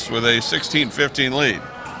Cardinals with a 16-15 lead.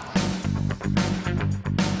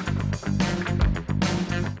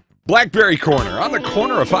 Blackberry Corner on the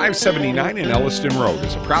corner of 579 and Elliston Road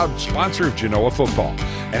is a proud sponsor of Genoa football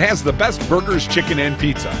and has the best burgers, chicken, and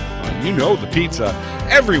pizza. Well, you know the pizza.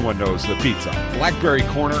 Everyone knows the pizza. Blackberry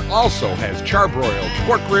Corner also has charbroiled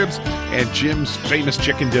pork ribs and Jim's famous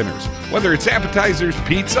chicken dinners. Whether it's appetizers,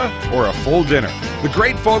 pizza, or a full dinner, the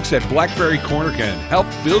great folks at Blackberry Corner can help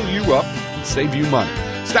fill you up and save you money.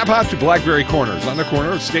 Stop out to Blackberry Corners on the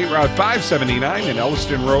corner of State Route 579 and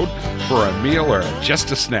Elliston Road for a meal or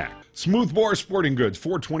just a snack. Smoothbore Sporting Goods,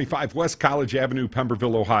 425 West College Avenue,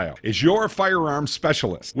 Pemberville, Ohio, is your firearms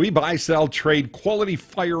specialist. We buy, sell, trade quality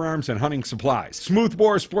firearms and hunting supplies.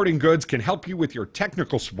 Smoothbore Sporting Goods can help you with your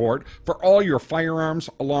technical support for all your firearms,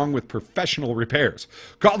 along with professional repairs.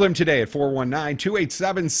 Call them today at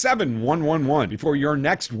 419-287-7111 before your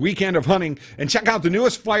next weekend of hunting, and check out the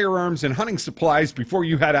newest firearms and hunting supplies before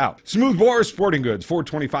you head out. Smoothbore Sporting Goods,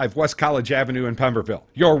 425 West College Avenue in Pemberville,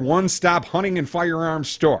 your one-stop hunting and firearms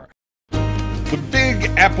store. The Big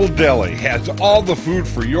Apple Deli has all the food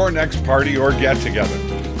for your next party or get-together.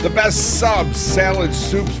 The best subs, salads,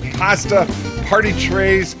 soups, pasta, party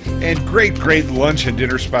trays, and great lunch and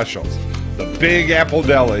dinner specials. The Big Apple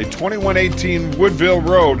Deli, 2118 Woodville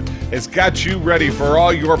Road, has got you ready for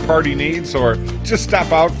all your party needs, or just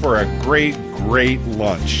stop out for a great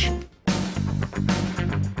lunch.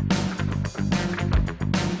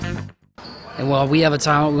 And while we have a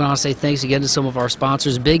time, we want to say thanks again to some of our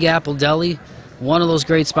sponsors. Big Apple Deli, one of those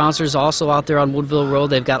great sponsors, also out there on Woodville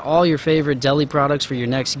Road. They've got all your favorite deli products for your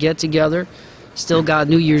next get-together. Still got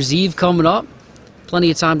New Year's Eve coming up.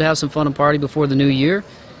 Plenty of time to have some fun and party before the new year.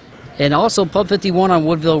 And also Pub 51 on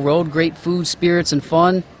Woodville Road. Great food, spirits, and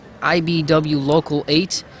fun. IBEW Local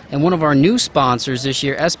 8. And one of our new sponsors this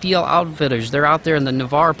year, SPL Outfitters. They're out there in the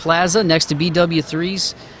Navarre Plaza next to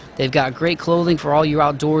BW3's. They've got great clothing for all your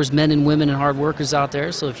outdoors men and women and hard workers out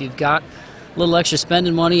there. So if you've got a little extra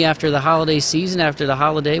spending money after the holiday season, after the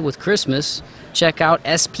holiday with Christmas, check out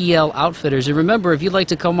SPL Outfitters. And remember, if you'd like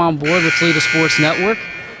to come on board with Toledo Sports Network,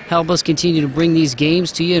 help us continue to bring these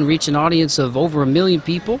games to you and reach an audience of over 1 million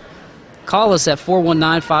people, call us at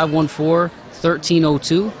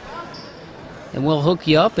 419-514-1302, and we'll hook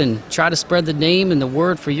you up and try to spread the name and the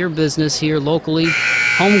word for your business here locally.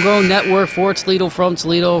 Homegrown network for Toledo, from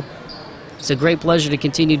Toledo. It's a great pleasure to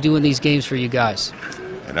continue doing these games for you guys.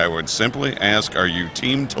 And I would simply ask, are you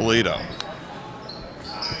Team Toledo?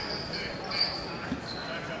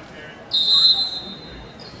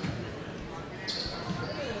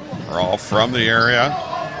 We're all from the area,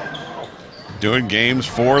 doing games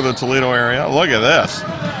for the Toledo area. Look at this.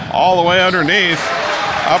 All the way underneath,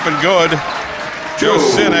 up and good. Joe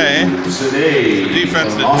Sine. The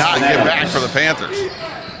defense did not get back for the Panthers.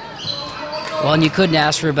 Well, and you couldn't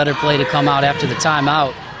ask for a better play to come out after the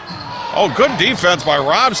timeout. Oh, good defense by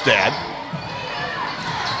Robstad.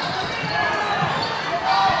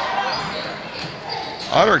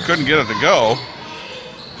 Utter couldn't get it to go.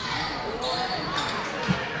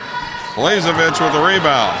 Blazevich with the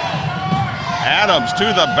rebound. Adams to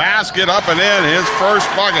the basket, up and in, his first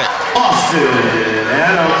bucket. Austin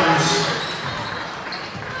Adams.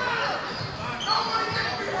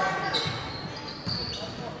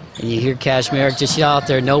 And you hear Cash Merrick just yell out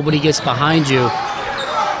there, nobody gets behind you.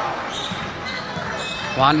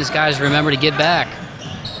 Want these guys to remember to get back.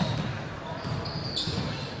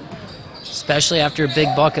 Especially after a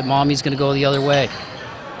big bucket, Maumee's going to go the other way.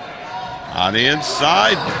 On the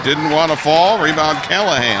inside, didn't want to fall. Rebound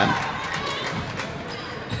Callahan.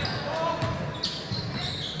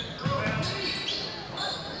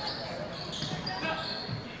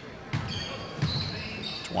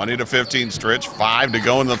 (20 to 15 Stritch, 5 to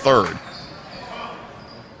go in the third.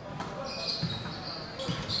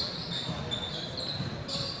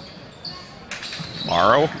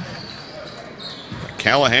 Morrow.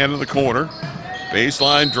 Callahan in the corner.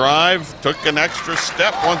 Baseline drive, took an extra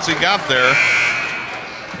step once he got there.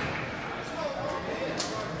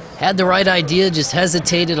 Had the right idea, just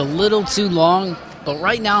hesitated a little too long. But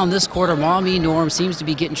right now in this quarter, Maumee Norm seems to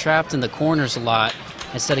be getting trapped in the corners a lot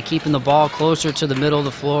instead of keeping the ball closer to the middle of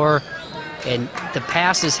the floor. And the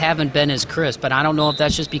passes haven't been as crisp. And I don't know if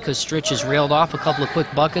that's just because Stritch has railed off a couple of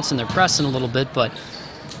quick buckets and they're pressing a little bit, but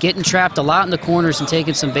getting trapped a lot in the corners and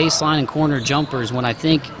taking some baseline and corner jumpers when I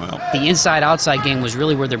think the inside-outside game was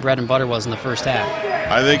really where their bread and butter was in the first half.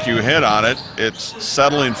 I think you hit on it. It's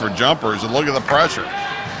settling for jumpers, and look at the pressure.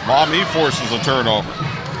 Maumee forces a turnover.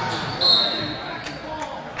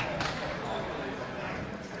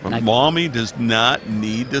 But Maumee does not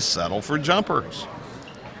need to settle for jumpers.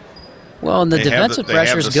 Well, and the defensive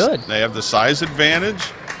pressure is good. They have the size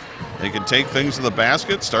advantage. They can take things to the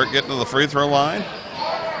basket, start getting to the free throw line.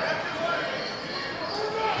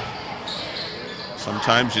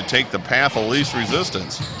 Sometimes you take the path of least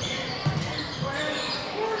resistance.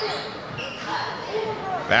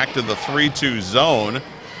 Back to the 3-2 zone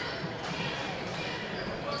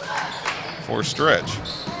for Stritch.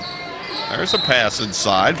 There's a pass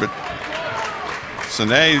inside, but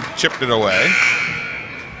Sine chipped it away.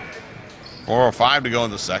 4:05 to go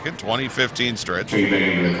in the second. 20-15 Stritch.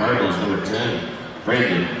 Payback to the Cardinals, number 10,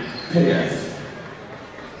 Brandon Payeth.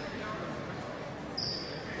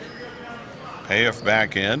 Payeth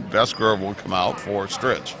back in. Bestgrove will come out for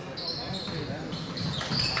Stritch.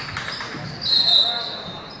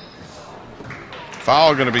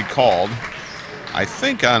 Foul going to be called, I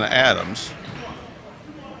think, on Adams.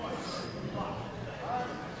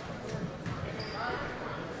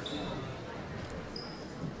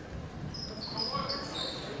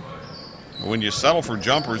 When you settle for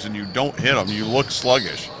jumpers and you don't hit them, you look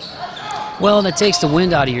sluggish. Well, and it takes the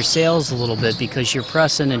wind out of your sails a little bit because you're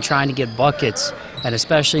pressing and trying to get buckets, and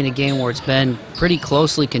especially in a game where it's been pretty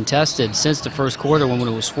closely contested since the first quarter when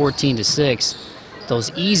it was 14-6.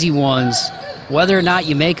 Those easy ones, whether or not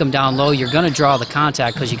you make them down low, you're going to draw the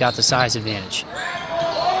contact because you got the size advantage.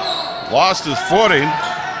 Lost his footing.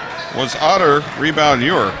 Was Utter. Rebound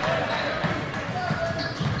Ewer.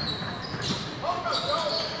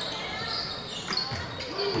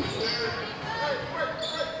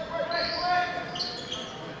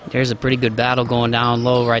 There's a pretty good battle going down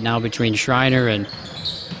low right now between Schreiner and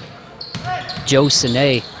Joe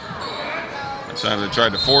Sine. That time they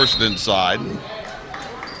tried to force it inside.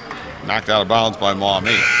 Knocked out of bounds by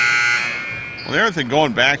Maumee. Well, the other thing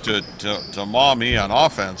going back to Maumee on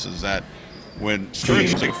offense is that when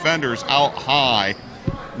Stritch defenders out high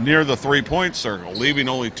near the three-point circle, leaving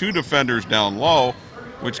only 2 defenders down low,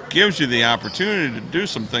 which gives you the opportunity to do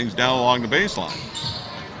some things down along the baseline.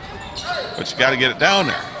 But you got to get it down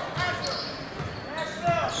there.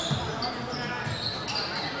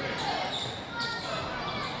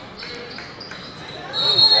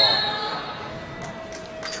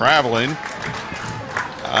 Traveling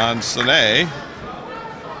on Sine.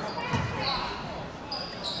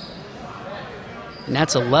 And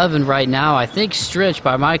that's 11 right now. I think Stritch,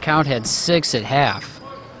 by my count, had 6 at half.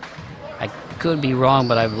 I could be wrong,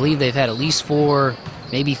 but I believe they've had at least 4,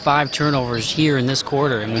 maybe 5 turnovers here in this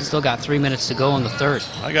quarter, and we still got 3 minutes to go in the third.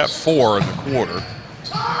 I got 4 in the quarter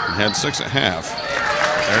and had 6 at half.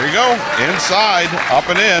 There you go. Inside, up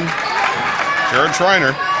and in. Jared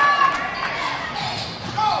Schreiner.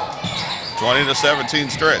 20-17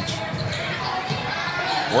 Stritch.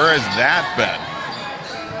 Where has that been?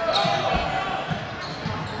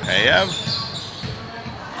 Payev.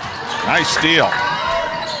 Nice steal.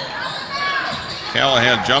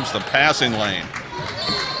 Callahan jumps the passing lane.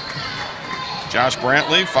 Josh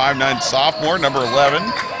Brantley, 5'9" sophomore, number 11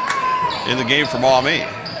 in the game for Maumee.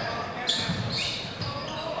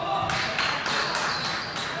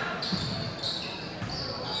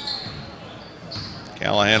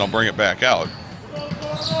 Callahan will bring it back out.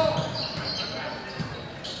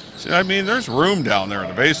 See, I mean, there's room down there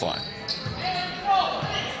in the baseline.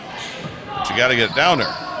 But you got to get it down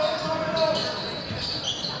there.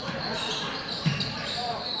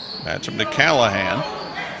 Match him to Callahan.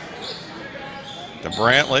 To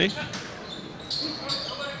Brantley.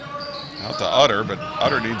 Out to Utter, but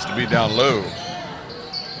Utter needs to be down low.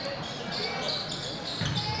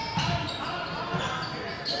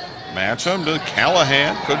 Match him to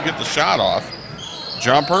Callahan. Couldn't get the shot off.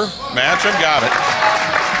 Jumper. Match him. Got it.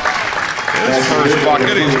 His first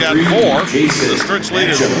bucket. He's got 4. The Stritch lead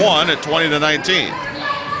is 1 at 20-19.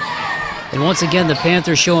 And once again, the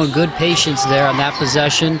Panthers showing good patience there on that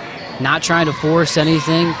possession. Not trying to force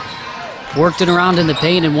anything. Worked it around in the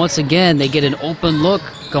paint, and once again, they get an open look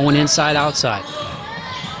going inside, outside.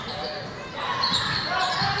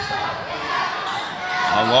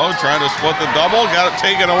 Low, trying to split the double, got it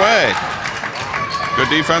taken away. Good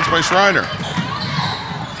defense by Schreiner.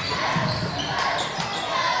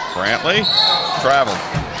 Brantley, traveled.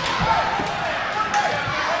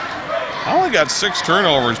 I only got 6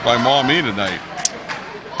 turnovers by Maumee tonight.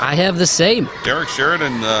 I have the same. Derek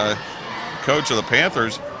Sheridan, coach of the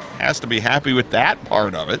Panthers, has to be happy with that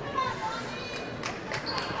part of it.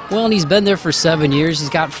 Well, and he's been there for 7 years. He's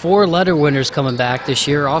got 4 letter winners coming back this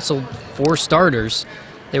year, also 4 starters.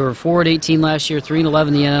 They were 4-18 last year, 3-11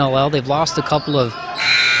 in the NLL. They've lost a couple of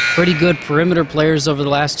pretty good perimeter players over the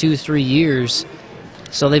last 2-3 years.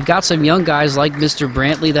 So they've got some young guys like Mr.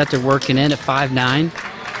 Brantley that they're working in at 5'9".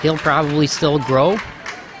 He'll probably still grow.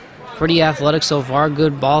 Pretty athletic so far,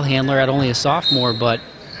 good ball handler at only a sophomore, but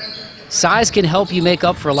size can help you make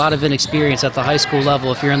up for a lot of inexperience at the high school level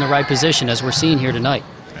if you're in the right position, as we're seeing here tonight.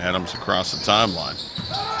 Adams across the timeline.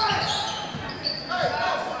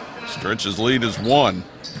 Stritch's lead is 1.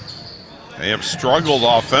 They have struggled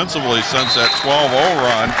offensively since that 12-0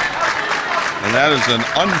 run, and that is an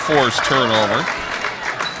unforced turnover.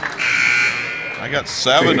 I got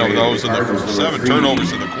 7 of those in the 7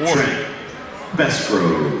 turnovers in the quarter.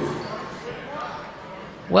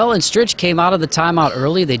 Well, and Stritch came out of the timeout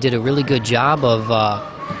early. They did a really good job of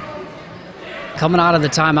coming out of the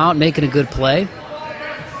timeout, making a good play.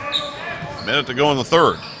 Minute to go in the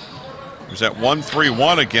third. There's that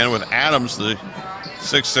 1-3-1 again with Adams, the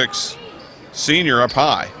 6'6" senior, up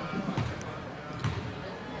high.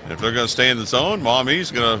 And if they're going to stay in the zone, Maumee's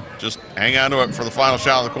going to just hang on to it for the final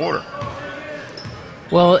shot of the quarter.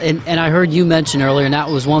 Well, and I heard you mention earlier, and that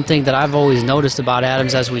was one thing that I've always noticed about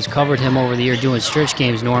Adams as we've covered him over the year doing Stritch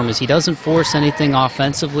games, Norm, is he doesn't force anything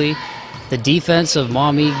offensively. The defense of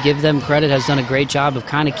Maumee, give them credit, has done a great job of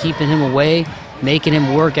kind of keeping him away, making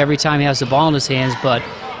him work every time he has the ball in his hands. But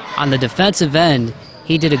on the defensive end,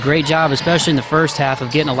 he did a great job, especially in the first half,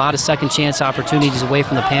 of getting a lot of second chance opportunities away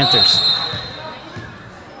from the Panthers.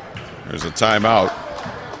 There's a timeout.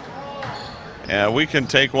 And we can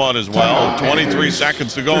take one as well. 23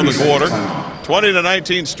 seconds to go in the quarter.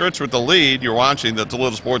 20-19, Stritch with the lead. You're watching the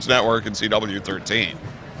Toledo Sports Network and CW13.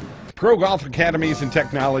 Pro Golf Academies and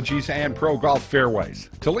Technologies and Pro Golf Fairways,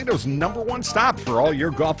 Toledo's #1 stop for all your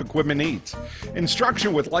golf equipment needs.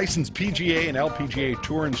 Instruction with licensed PGA and LPGA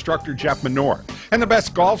Tour instructor Jeff Menor, and the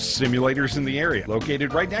best golf simulators in the area.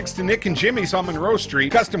 Located right next to Nick and Jimmy's on Monroe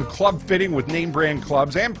Street, custom club fitting with name brand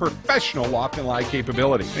clubs and professional loft and lie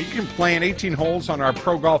capability. Now you can play in 18 holes on our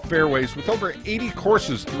Pro Golf Fairways with over 80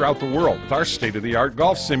 courses throughout the world with our state-of-the-art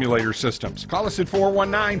golf simulator systems. Call us at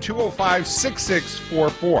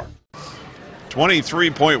 419-205-6644.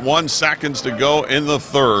 23.1 seconds to go in the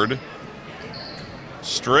third.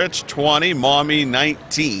 Stritch 20, Maumee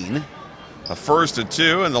 19. The first of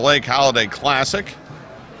 2 in the Lake Holiday Classic.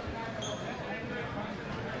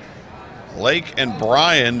 Lake and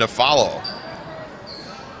Bryan to follow.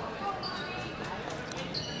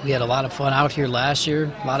 We had a lot of fun out here last year,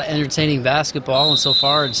 a lot of entertaining basketball, and so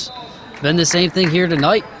far it's been the same thing here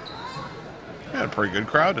tonight. Had a pretty good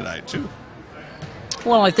crowd tonight, too.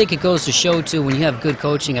 Well, I think it goes to show, too, when you have good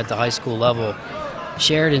coaching at the high school level,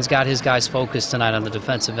 Sheridan's got his guys focused tonight on the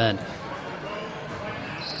defensive end.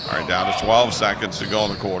 All right, down to 12 seconds to go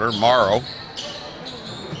in the quarter. Morrow.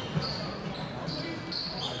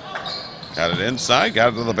 Got it inside,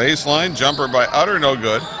 got it to the baseline. Jumper by Utter, no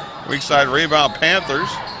good. Weak side rebound, Panthers.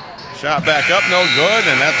 Shot back up, no good,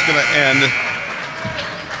 and that's going to end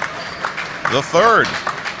the third.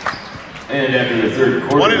 And after the third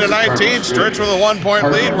quarter, 20-19, Stritch with a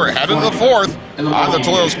 1-point lead. We're headed to the fourth on the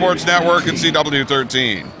Toledo Sports Network and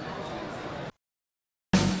CW13.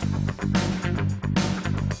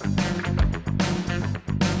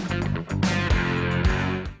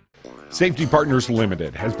 Safety Partners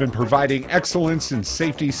Limited has been providing excellence in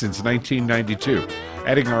safety since 1992.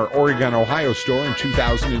 Adding our Oregon, Ohio store in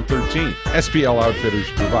 2013, SPL Outfitters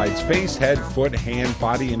provides face, head, foot, hand,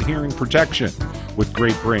 body, and hearing protection with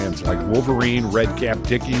great brands like Wolverine, Red Cap,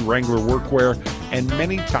 Dickie, Wrangler Workwear, and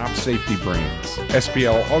many top safety brands.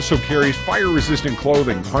 SPL also carries fire-resistant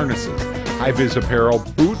clothing, harnesses, high-vis apparel,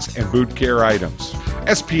 boots, and boot care items.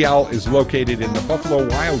 SPL is located in the Buffalo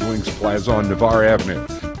Wild Wings Plaza on Navarre Avenue.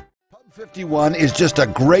 Pub 51 is just a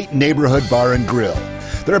great neighborhood bar and grill.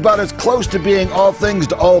 They're about as close to being all things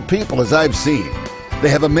to all people as I've seen. They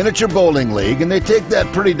have a miniature bowling league, and they take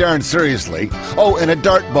that pretty darn seriously. Oh, and a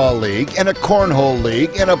dartball league, and a cornhole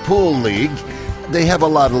league, and a pool league. They have a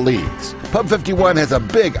lot of leagues. Pub 51 has a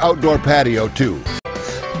big outdoor patio, too.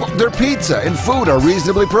 Well, their pizza and food are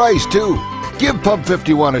reasonably priced, too. Give Pub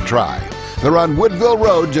 51 a try. They're on Woodville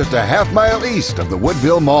Road, just a half-mile east of the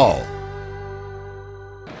Woodville Mall.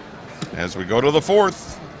 As we go to the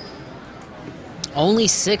fourth. Only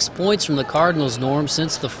 6 points from the Cardinals, Norm,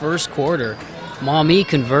 since the first quarter. Maumee,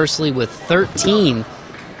 conversely, with 13.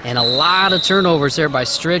 And a lot of turnovers there by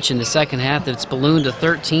Stritch in the second half. It's ballooned to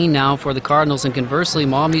 13 now for the Cardinals. And conversely,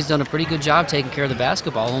 Maumee's done a pretty good job taking care of the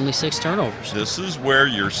basketball. Only 6 turnovers. This is where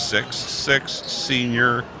your 6'6"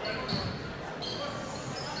 senior,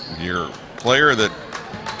 your player that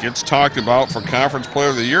gets talked about for Conference Player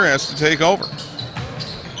of the Year, has to take over.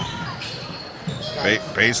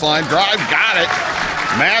 Baseline drive, got it.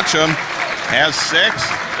 Match him, has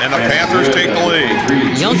 6, and the Panthers take the lead.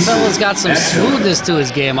 Young fella's got some smoothness to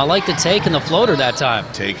his game. I like the take and the floater that time.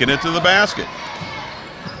 Taking it to the basket.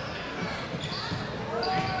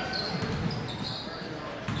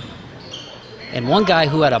 And one guy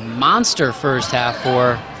who had a monster first half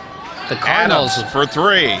for the Cardinals. Adams for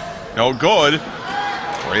 3, no good.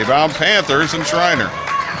 Rebound Panthers and Schreiner.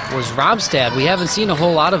 was Robstad. We haven't seen a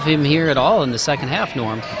whole lot of him here at all in the second half,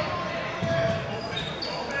 Norm.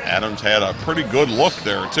 Adams had a pretty good look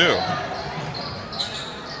there, too.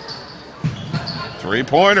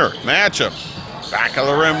 Three-pointer, matchup. Back of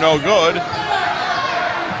the rim, no good.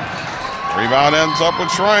 Rebound ends up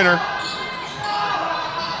with Schreiner.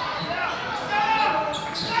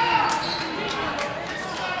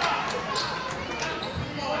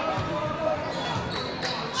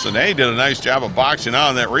 Sine did a nice job of boxing out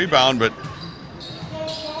on that rebound, but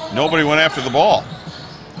nobody went after the ball.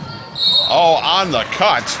 Oh, on the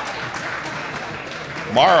cut.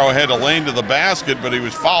 Morrow had a lane to the basket, but he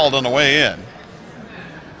was fouled on the way in.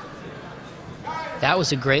 That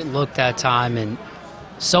was a great look that time, and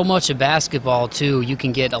so much of basketball, too. You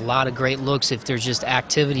can get a lot of great looks if there's just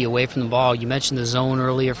activity away from the ball. You mentioned the zone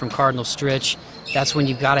earlier from Cardinal Stritch. That's when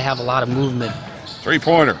you've got to have a lot of movement.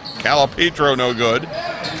 Three-pointer. Calipetro, no good.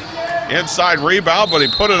 Inside rebound, but he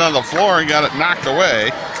put it on the floor and got it knocked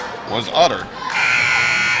away. Was Utter.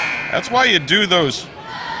 That's why you do those.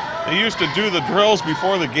 They used to do the drills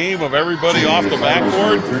before the game of everybody off the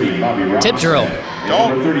backboard. Tip drill.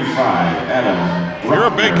 Don't. If you're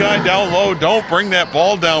a big guy down low, don't bring that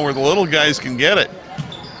ball down where the little guys can get it.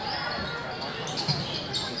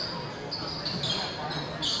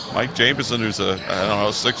 Mike Jameson, who's a, I don't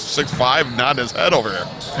know, 6'5", nodding his head over here.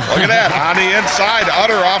 Look at that, on the inside,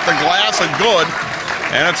 Utter off the glass and good.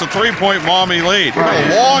 And it's a three-point Maumee lead. For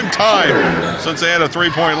a long time since they had a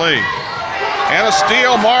three-point lead. And a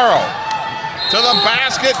steal, Morrow. To the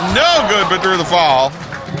basket, no good, but drew the foul.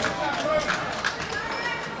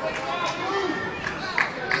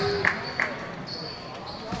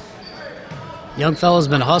 Young fella's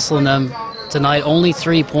been hustling them tonight. Only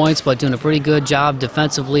 3 points, but doing a pretty good job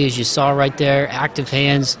defensively, as you saw right there. Active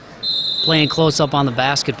hands, playing close up on the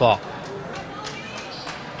basketball.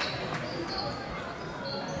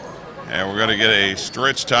 And we're going to get a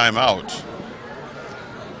Stritch timeout.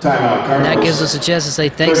 And that gives us a chance to say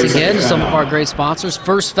thanks again to some of our great sponsors.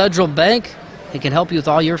 First Federal Bank. It can help you with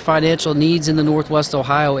all your financial needs in the Northwest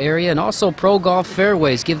Ohio area. And also Pro Golf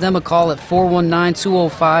Fairways. Give them a call at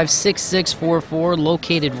 419-205-6644,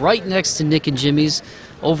 located right next to Nick and Jimmy's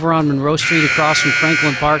over on Monroe Street across from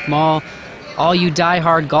Franklin Park Mall. All you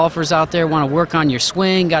die-hard golfers out there want to work on your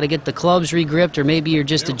swing, got to get the clubs regripped, or maybe you're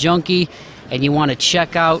just a junkie and you want to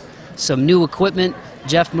check out some new equipment.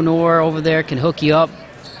 Jeff Menor over there can hook you up.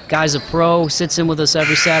 Guy's a pro, sits in with us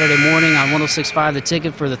every Saturday morning on 106.5 The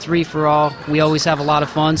Ticket for the 3-for-all. We always have a lot of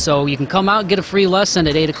fun, so you can come out and get a free lesson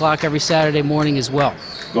at 8 o'clock every Saturday morning as well.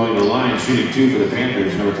 Going to the line, shooting 2 for the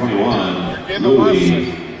Panthers, number 21,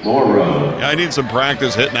 Louis Morrow. Yeah, I need some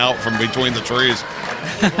practice hitting out from between the trees.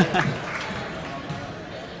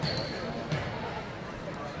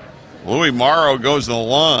 Louis Morrow goes to the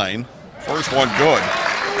line. First one good.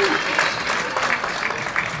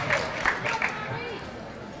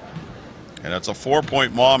 And it's a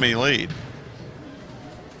 4-point Maumee lead.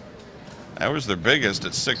 That was their biggest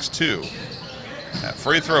at 6'2". That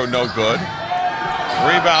free throw no good.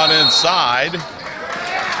 Rebound inside.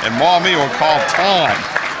 And Maumee will call time.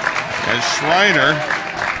 As Schreiner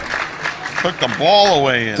took the ball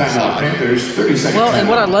away inside. Well, and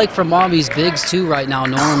what I like from Maumee's bigs too right now,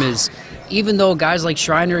 Norm, is even though guys like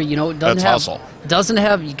Schreiner, you know, doesn't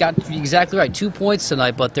have, you got exactly right, 2 points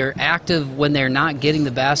tonight, but they're active when they're not getting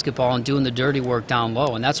the basketball and doing the dirty work down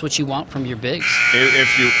low, and that's what you want from your bigs.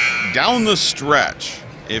 If you, down the stretch,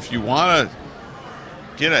 if you want to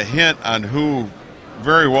get a hint on who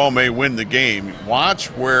very well may win the game, watch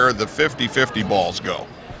where the 50-50 balls go.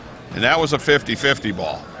 And that was a 50-50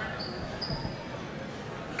 ball.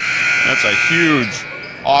 That's a huge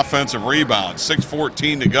offensive rebound.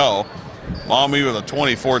 6:14 to go. Maumee with a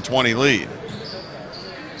 24-20 lead.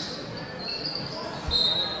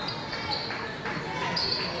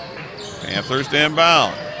 Panthers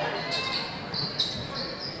inbound.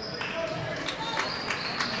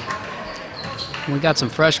 We got some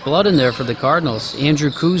fresh blood in there for the Cardinals. Andrew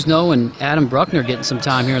Kuzno and Adam Bruckner getting some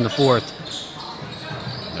time here in the fourth.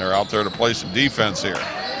 They're out there to play some defense here.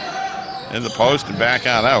 In the post and back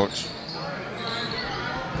out. I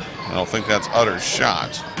don't think that's Utter's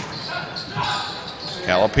shot.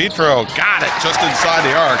 Calipetro got it just inside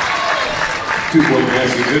the arc. 2-point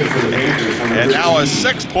basket good for the Panthers. And now a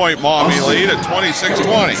 6-point Maumee lead at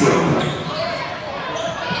 26-20.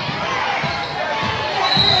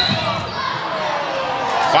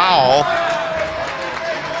 Foul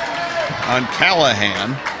on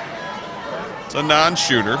Callahan. It's a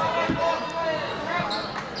non-shooter.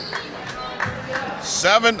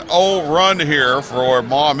 7-0 run here for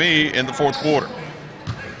Maumee in the fourth quarter.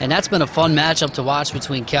 And that's been a fun matchup to watch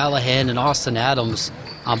between Callahan and Austin Adams.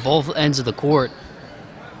 on both ends of the court.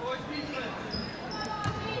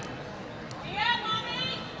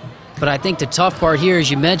 But I think the tough part here, as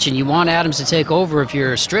you mentioned, you want Adams to take over if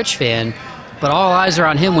you're a Stritch fan, but all eyes are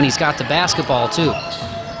on him when he's got the basketball too.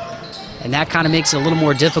 And that kind of makes it a little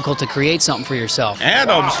more difficult to create something for yourself.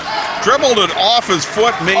 Adams dribbled it off his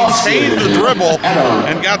foot, maintained the dribble,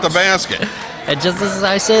 and got the basket. And just as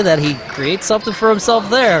I say that, he creates something for himself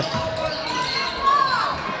there.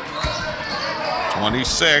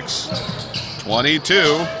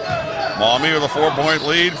 26-22. Maumee with a 4-point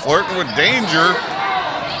lead, flirting with danger.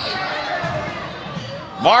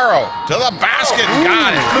 Morrow to the basket,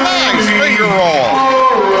 got it. Nice finger roll.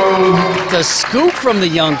 The scoop from the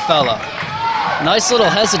young fella. Nice little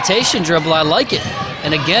hesitation dribble, I like it.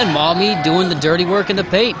 And again, Maumee doing the dirty work in the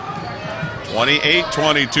paint.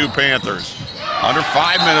 28-22 Panthers. Under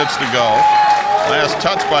 5 minutes to go. Last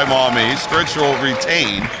touch by Maumee. Stritch will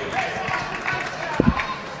retain.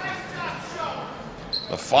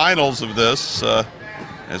 The finals of this,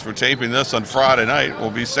 as we're taping this on Friday night,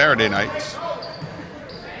 will be Saturday nights.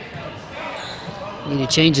 Need to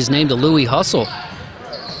change his name to Louis Hustle.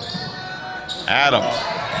 Adams.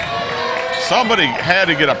 Somebody had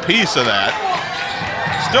to get a piece of that.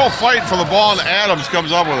 Still fighting for the ball, and Adams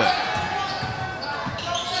comes up with it.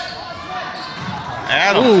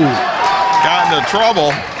 Adams got into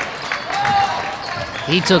trouble.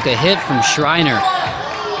 He took a hit from Schreiner.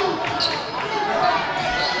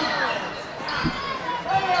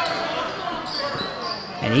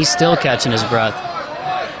 And he's still catching his breath.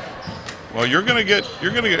 Well, you're gonna get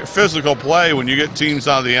physical play when you get teams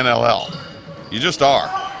out of the NLL. You just are.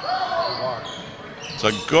 It's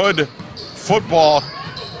a good football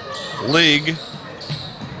league,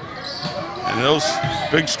 and those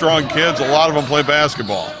big, strong kids, a lot of them play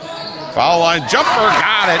basketball. Foul line jumper,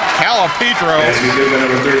 got it. Calipetro.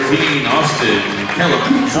 Number 13, Austin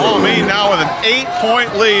Calipetro. Maumee now with an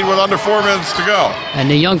 8-point lead with under 4 minutes to go. And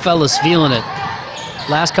the young fella's feeling it.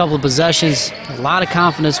 Last couple of possessions, a lot of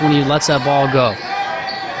confidence when he lets that ball go.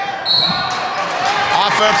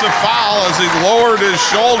 Offensive foul as he lowered his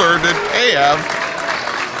shoulder, did Ayev.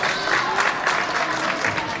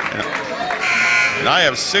 And I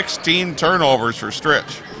have 16 turnovers for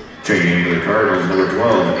Stritch. Checking into the Cardinals, number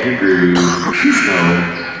 12, Andrew Kuzno.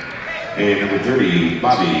 And number 30,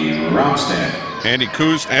 Bobby Romstad. Andrew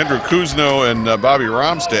Kuzno and Bobby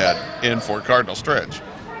Romstad in for Cardinal Stritch.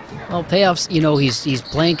 Well, payoffs, you know, he's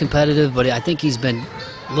playing competitive, but I think he's been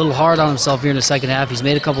a little hard on himself here in the second half. He's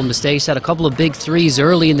made a couple of mistakes, had a couple of big threes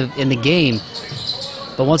early in the game.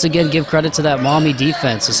 But once again, give credit to that Maumee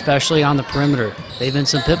defense, especially on the perimeter. They've been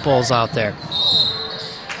some pit bulls out there.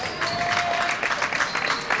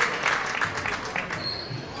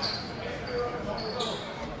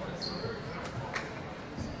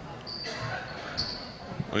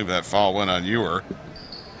 I believe that foul went on Ewer.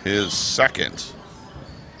 His second.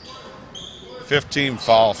 15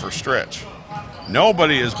 foul for Stritch.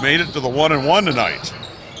 Nobody has made it to the 1-and-1 tonight.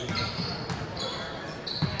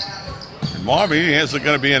 And Maumee isn't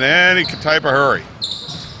going to be in any type of hurry.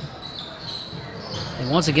 And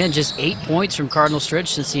once again, just 8 points from Cardinal Stritch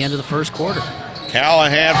since the end of the first quarter.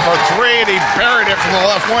 Callahan for three, and he buried it from the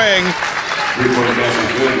left wing.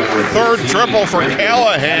 Third triple for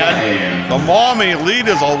Callahan. The Maumee lead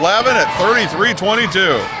is 11 at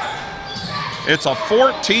 33-22. It's a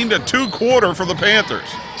 14-2 quarter for the Panthers.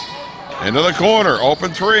 Into the corner,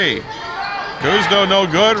 open three. Kuzno no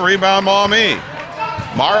good, rebound Maumee.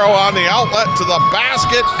 Morrow on the outlet to the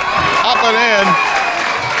basket, up and in.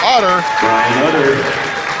 Utter.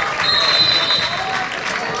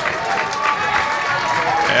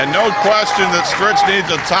 And no question that Stritch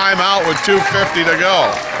needs a timeout with 2:50 to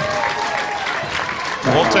go.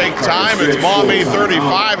 We'll take time. It's Maumee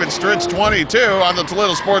 35 and Stritch 22 on the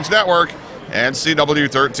Toledo Sports Network and CW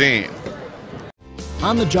 13.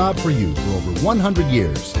 On the job for you for over 100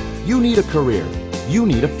 years. You need a career. You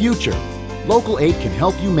need a future. Local 8 can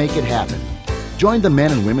help you make it happen. Join the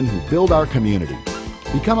men and women who build our community.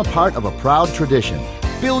 Become a part of a proud tradition.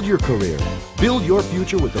 Build your career. Build your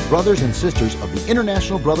future with the brothers and sisters of the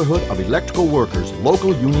International Brotherhood of Electrical Workers,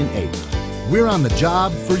 Local Union 8. We're on the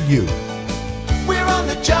job for you. We're on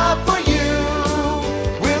the job for you.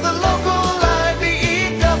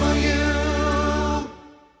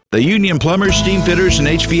 The Union Plumbers, Steam Fitters, and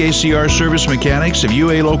HVACR service mechanics of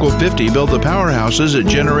UA Local 50 build the powerhouses that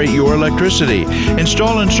generate your electricity.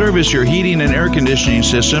 Install and service your heating and air conditioning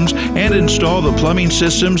systems and install the plumbing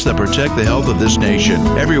systems that protect the health of this nation.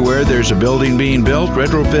 Everywhere there's a building being built,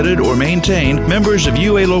 retrofitted, or maintained, members of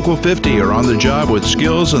UA Local 50 are on the job with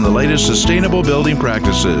skills and the latest sustainable building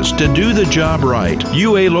practices. To do the job right,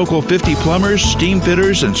 UA Local 50 Plumbers, Steam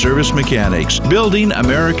Fitters, and service mechanics, building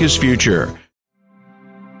America's future.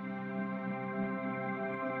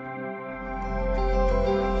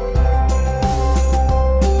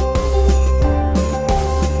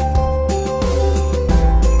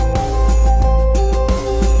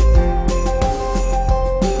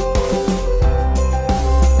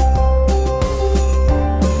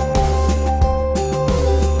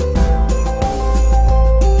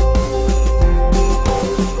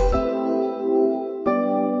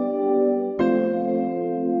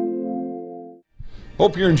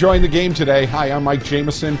 Hope you're enjoying the game today. Hi, I'm Mike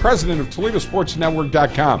Jameson, president of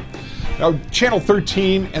ToledoSportsNetwork.com. Now, Channel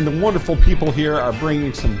 13 and the wonderful people here are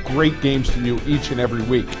bringing some great games to you each and every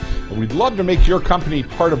week. And we'd love to make your company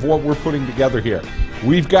part of what we're putting together here.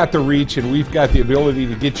 We've got the reach and we've got the ability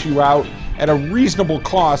to get you out at a reasonable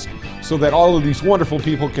cost so that all of these wonderful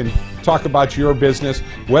people can talk about your business,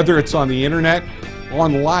 whether it's on the internet,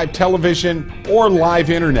 on live television, or live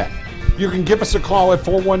internet. You can give us a call at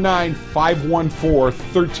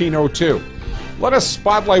 419-514-1302. Let us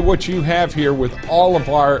spotlight what you have here with all of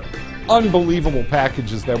our unbelievable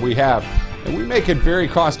packages that we have. And we make it very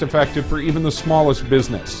cost effective for even the smallest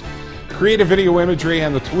business. Creative Video Imagery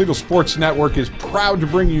and the Toledo Sports Network is proud to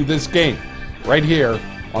bring you this game right here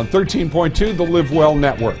on 13.2, the Live Well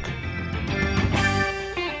Network.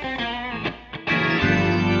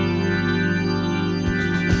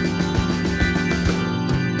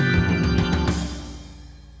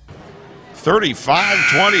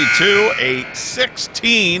 (35-22), a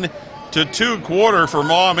 16-2 quarter for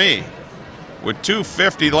Maumee with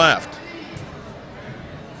 2:50 left.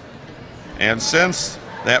 And since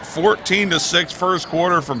that 14-6 first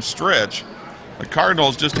quarter from Stritch, the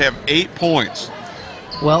Cardinals just have 8 points.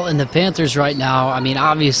 Well, and the Panthers right now, I mean,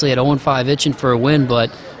 obviously at 0-5 itching for a win, but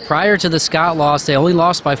prior to the Scott loss, they only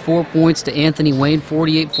lost by 4 points to Anthony Wayne,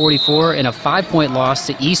 48-44, and a 5-point loss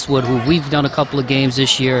to Eastwood, who we've done a couple of games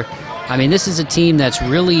this year. I mean, this is a team that's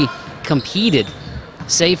really competed,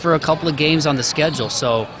 save for a couple of games on the schedule.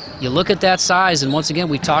 So you look at that size, and once again,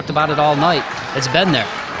 we talked about it all night. It's been there.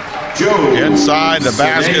 Inside the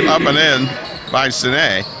basket, up and in by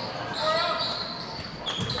Sine.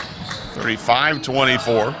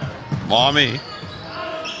 35-24, Maumee.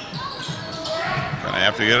 Gonna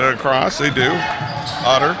have to get it across, they do.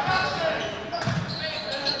 Utter.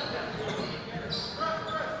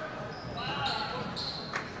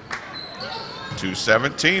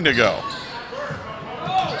 .217 to go.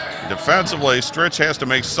 Defensively, Stritch has to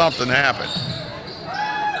make something happen.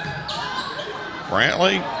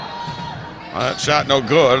 Brantley, that shot no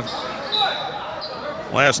good.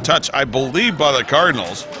 Last touch, I believe, by the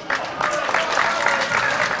Cardinals.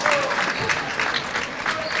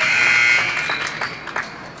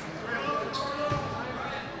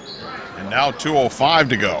 And now 2:05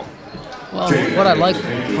 to go. Well, what I like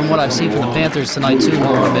from what I've seen from the Panthers tonight too,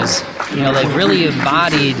 Norm, is, you know, they've really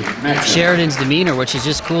embodied Sheridan's demeanor, which is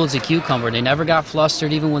just cool as a cucumber. They never got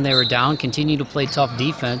flustered even when they were down, continued to play tough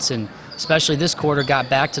defense, and especially this quarter got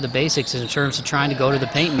back to the basics in terms of trying to go to the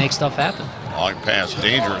paint and make stuff happen. Long pass,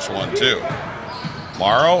 dangerous one too.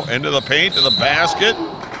 Morrow into the paint, to the basket.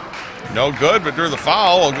 No good, but drew the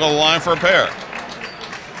foul. Will go to the line for a pair.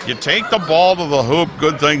 You take the ball to the hoop,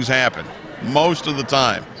 good things happen most of the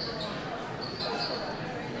time.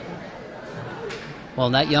 Well,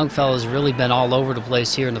 and that young fella's really been all over the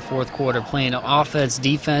place here in the fourth quarter, playing offense,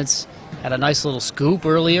 defense, had a nice little scoop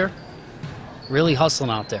earlier, really hustling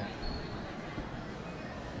out there.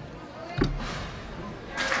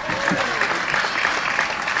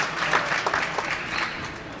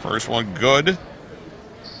 First one good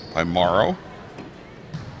by Morrow.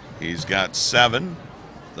 He's got 7.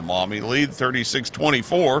 The Maumee lead,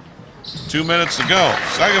 36-24. 2 minutes to go.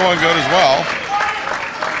 Second one good as well.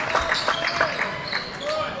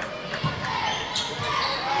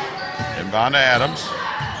 Inbound to Adams.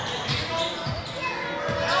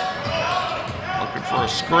 Looking for a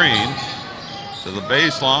screen to the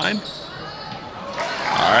baseline.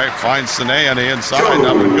 All right, finds Sine on the inside.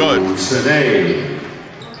 That one good. Sine.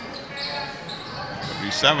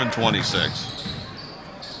 7-26.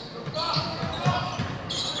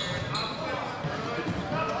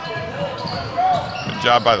 Good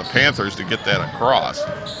job by the Panthers to get that across.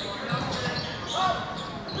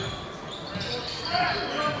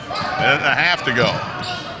 Minute and a half to go.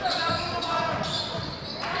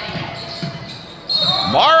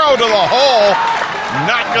 Morrow to the hole.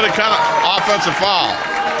 Not going to count an offensive foul.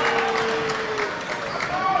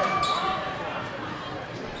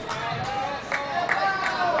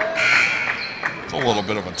 It's a little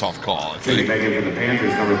bit of a tough call, I think.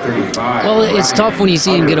 Well, it's tough when you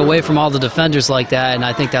see him get away from all the defenders like that, and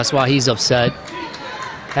I think that's why he's upset.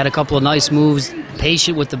 Had a couple of nice moves,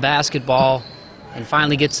 patient with the basketball, and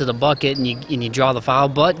finally gets to the bucket, and you draw the foul.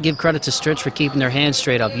 But give credit to Stritch for keeping their hands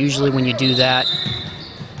straight up. Usually when you do that,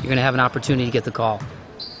 you're going to have an opportunity to get the call.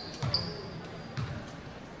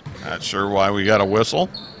 Not sure why we got a whistle.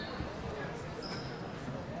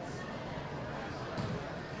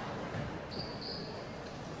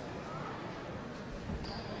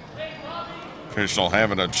 Official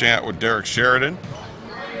having a chat with Derek Sheridan.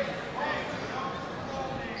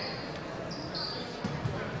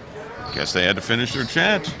 Guess they had to finish their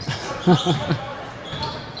chat.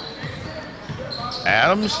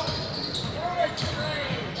 Adams.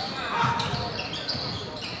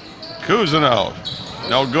 Cousineau.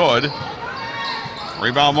 No good.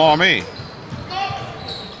 Rebound Maumee.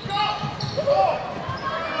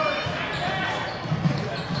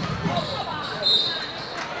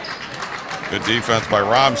 Good defense by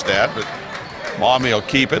Romstad, but Maumee will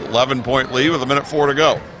keep it. 11-point lead with 1:04 to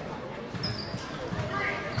go.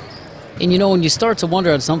 And you know, when you start to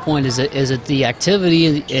wonder at some point, is it the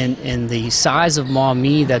activity and the size of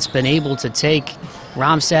Maumee that's been able to take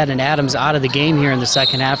Romstad and Adams out of the game here in the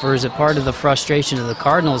second half, or is it part of the frustration of the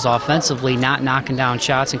Cardinals offensively not knocking down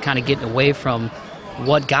shots and kind of getting away from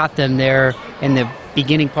what got them there in the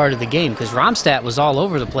beginning part of the game? Because Romstad was all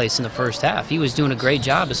over the place in the first half. He was doing a great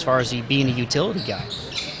job as far as he being a utility guy.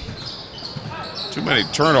 Too many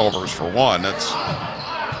turnovers for one. That's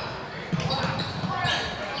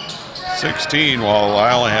 16, while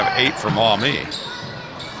I only have 8 for Maumee.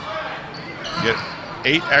 Get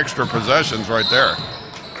 8 extra possessions right there.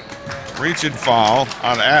 Reaching foul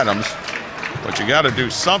on Adams, but you got to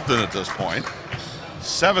do something at this point.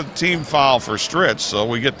 17th foul for Stritch, so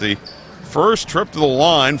we get the first trip to the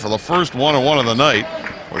line for the first 1-on-1 of the night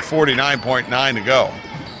with 49.9 to go.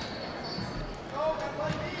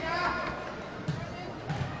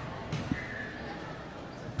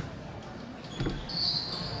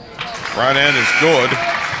 Front end is good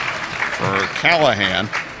for Callahan,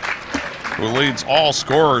 who leads all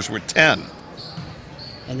scorers with 10.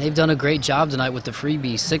 And they've done a great job tonight with the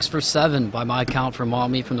freebie. 6 for 7 by my count for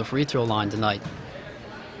Maumee from the free throw line tonight.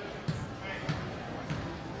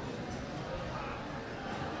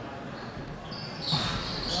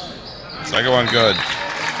 Second one good.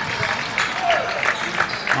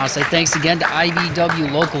 I want to say thanks again to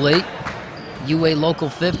IBEW Local 8, UA Local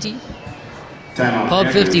 50, Pub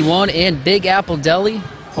 51, and Big Apple Deli.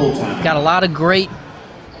 Got a lot of great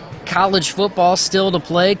college football still to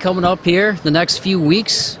play coming up here the next few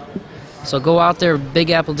weeks. So go out there,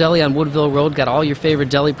 Big Apple Deli on Woodville Road. Got all your favorite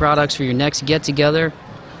deli products for your next get-together.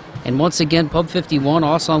 And once again, Pub 51,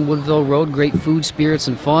 also on Woodville Road. Great food, spirits,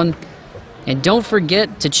 and fun. And don't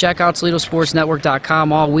forget to check out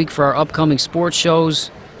ToledoSportsNetwork.com all week for our upcoming sports shows.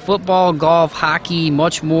 Football, golf, hockey,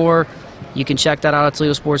 much more. You can check that out at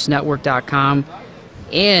ToledoSportsNetwork.com.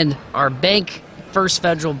 And our bank, First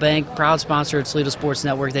Federal Bank, proud sponsor of Toledo Sports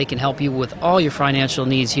Network. They can help you with all your financial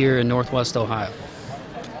needs here in Northwest Ohio.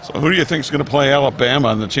 So who do you think is going to play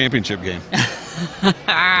Alabama in the championship game?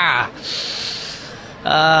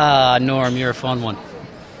 Norm, you're a fun one.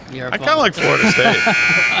 I kind of like Florida State.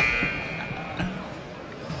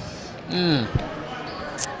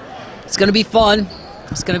 It's going to be fun.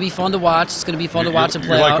 It's going to be fun to watch. It's going to be fun to watch it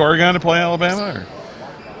play out. You like out. Oregon to play Alabama? Or?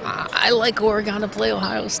 I like Oregon to play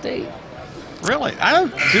Ohio State. Really? I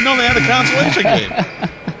didn't know they had a consolation game.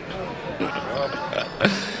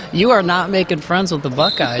 You are not making friends with the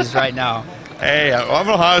Buckeyes right now. Hey, I'm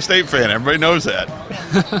an Ohio State fan. Everybody knows that.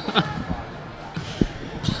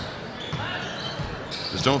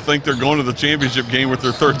 Just don't think they're going to the championship game with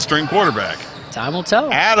their third-string quarterback. Time will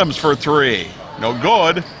tell. Adams for 3. No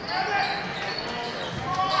good.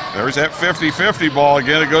 There's that 50-50 ball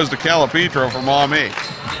again. It goes to Calipetro for Maumee.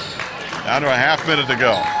 Down to a half minute to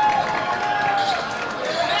go.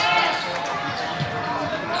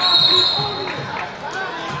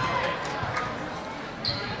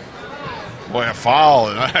 Boy, a foul,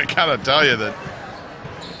 and I gotta tell you that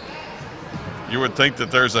you would think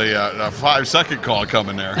that there's a 5-second call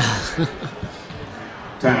coming there.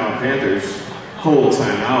 Timeout Panthers. Cold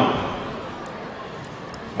timeout.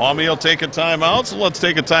 Maumee will take a timeout, so let's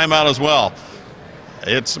take a timeout as well.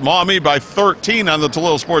 It's Maumee by 13 on the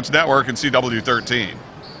Toledo Sports Network and CW13.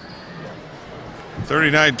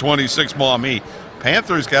 39-26 Maumee.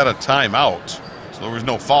 Panthers got a timeout, so there was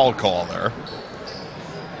no foul call there.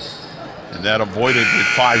 And that avoided the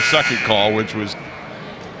 5-second call, which was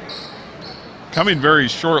coming very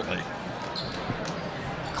shortly.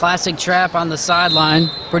 Classic trap on the sideline.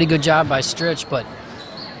 Pretty good job by Stritch, but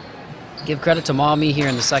give credit to Maumee here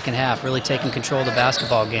in the second half, really taking control of the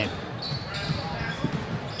basketball game.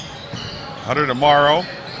 Hunter tomorrow.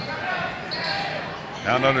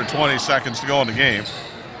 Down under 20 seconds to go in the game.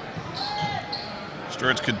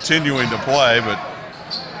 Stritch continuing to play, but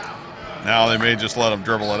now they may just let him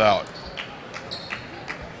dribble it out.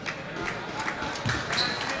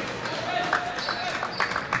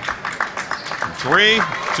 Three,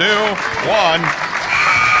 2, 1,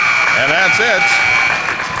 and that's it.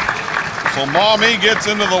 So Maumee gets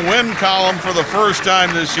into the win column for the first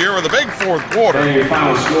time this year with a big fourth quarter. And your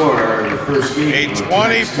final score, the first game. A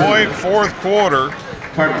 20-point fourth quarter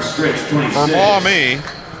Stritch, 26. for Maumee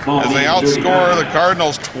as they outscore the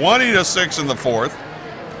Cardinals 20-6 in the fourth.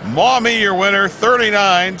 Maumee, your winner,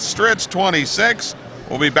 39, Stritch 26.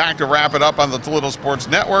 We'll be back to wrap it up on the Toledo Sports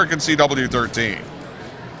Network and CW13.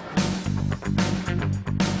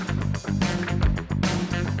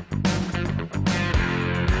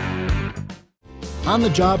 On the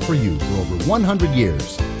job for you for over 100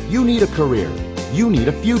 years. You need a career. You need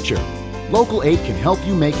a future. Local 8 can help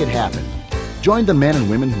you make it happen. Join the men and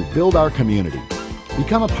women who build our community.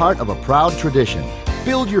 Become a part of a proud tradition.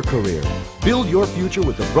 Build your career. Build your future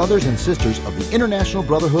with the brothers and sisters of the International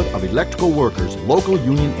Brotherhood of Electrical Workers, Local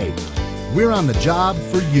Union 8. We're on the job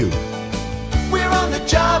for you. We're on the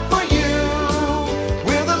job for you.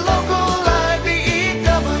 We're the local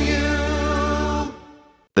IBEW.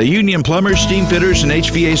 The union plumbers, steam fitters, and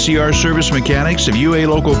HVACR service mechanics of UA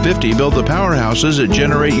Local 50 build the powerhouses that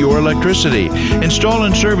generate your electricity. Install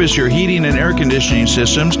and service your heating and air conditioning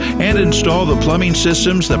systems, and install the plumbing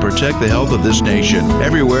systems that protect the health of this nation.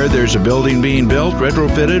 Everywhere there's a building being built,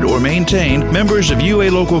 retrofitted, or maintained, members of UA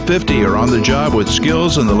Local 50 are on the job with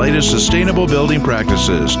skills and the latest sustainable building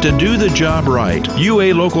practices. To do the job right,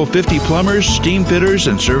 UA Local 50 plumbers, steam fitters,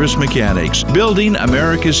 and service mechanics, building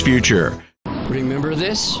America's future. Remember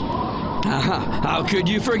this? How could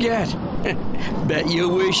you forget? Bet you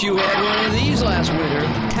wish you had one of these last winter.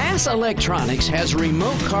 TAS Electronics has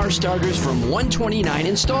remote car starters from $129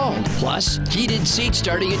 installed, plus heated seats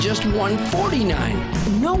starting at just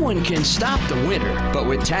 $149. No one can stop the winter, but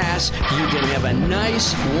with TAS, you can have a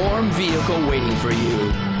nice, warm vehicle waiting for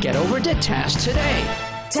you. Get over to TAS today.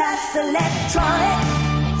 TAS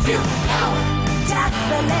Electronics. Feel the power. TAS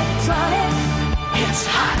Electronics. It's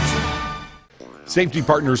hot. Safety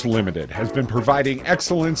Partners Limited has been providing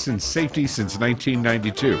excellence in safety since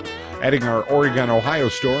 1992, adding our Oregon, Ohio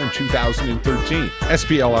store in 2013.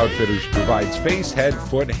 SPL Outfitters provides face, head,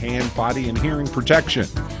 foot, hand, body, and hearing protection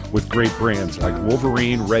with great brands like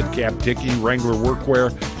Wolverine, Red Cap, Dickie, Wrangler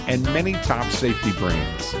Workwear, and many top safety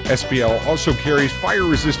brands. SPL also carries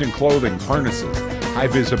fire-resistant clothing, harnesses,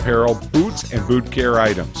 high-vis apparel, boots, and boot care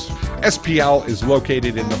items. SPL is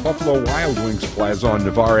located in the Buffalo Wild Wings Plaza on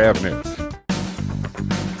Navarre Avenue.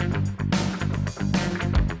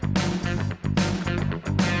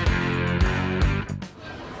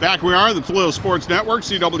 Back we are, the Toledo Sports Network,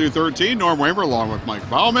 CW13. Norm Wamer along with Mike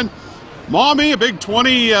Bauman. Maumee, a big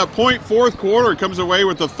 20-point fourth quarter, comes away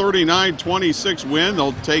with a 39-26 win.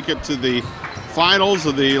 They'll take it to the finals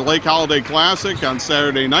of the Lake Holiday Classic on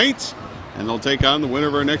Saturday night, and they'll take on the winner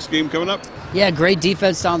of our next game coming up. Yeah, great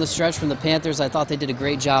defense down the stretch from the Panthers. I thought they did a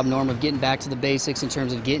great job, Norm, of getting back to the basics in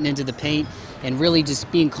terms of getting into the paint and really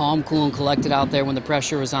just being calm, cool, and collected out there when the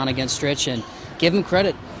pressure was on against Stritch. And give him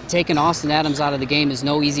credit. Taking Austin Adams out of the game is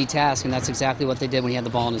no easy task, and that's exactly what they did when he had the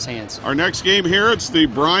ball in his hands. Our next game here, it's the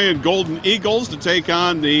Bryan Golden Eagles to take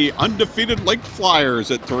on the undefeated Lake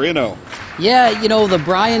Flyers at Toledo. Yeah, you know, the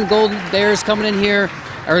Bryan Golden Bears coming in here,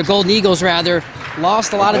 or Golden Eagles rather,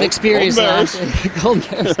 lost a lot of experience. Golden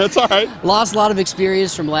Bears. That's all right. Lost a lot of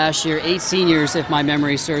experience from last year. 8 seniors, if my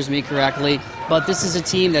memory serves me correctly. But this is a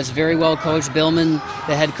team that's very well coached. Billman,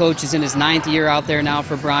 the head coach, is in his 9th year out there now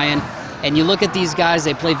for Bryan. And you look at these guys,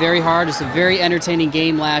 they play very hard. It's a very entertaining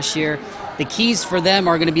game last year. The keys for them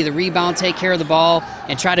are going to be the rebound, take care of the ball,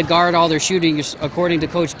 and try to guard all their shooting, according to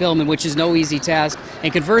Coach Billman, which is no easy task.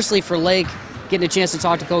 And conversely for Lake, getting a chance to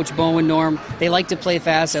talk to Coach Bowen, Norm, they like to play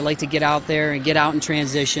fast. They like to get out there and get out in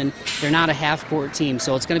transition. They're not a half-court team,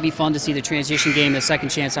 so it's going to be fun to see the transition game and second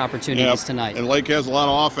chance opportunities tonight. And Lake has a lot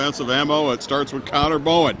of offensive ammo. It starts with Connor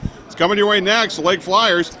Bowen. It's coming your way next. The Lake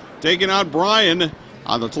Flyers taking on Bryan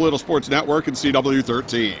on the Toledo Sports Network and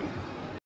CW13.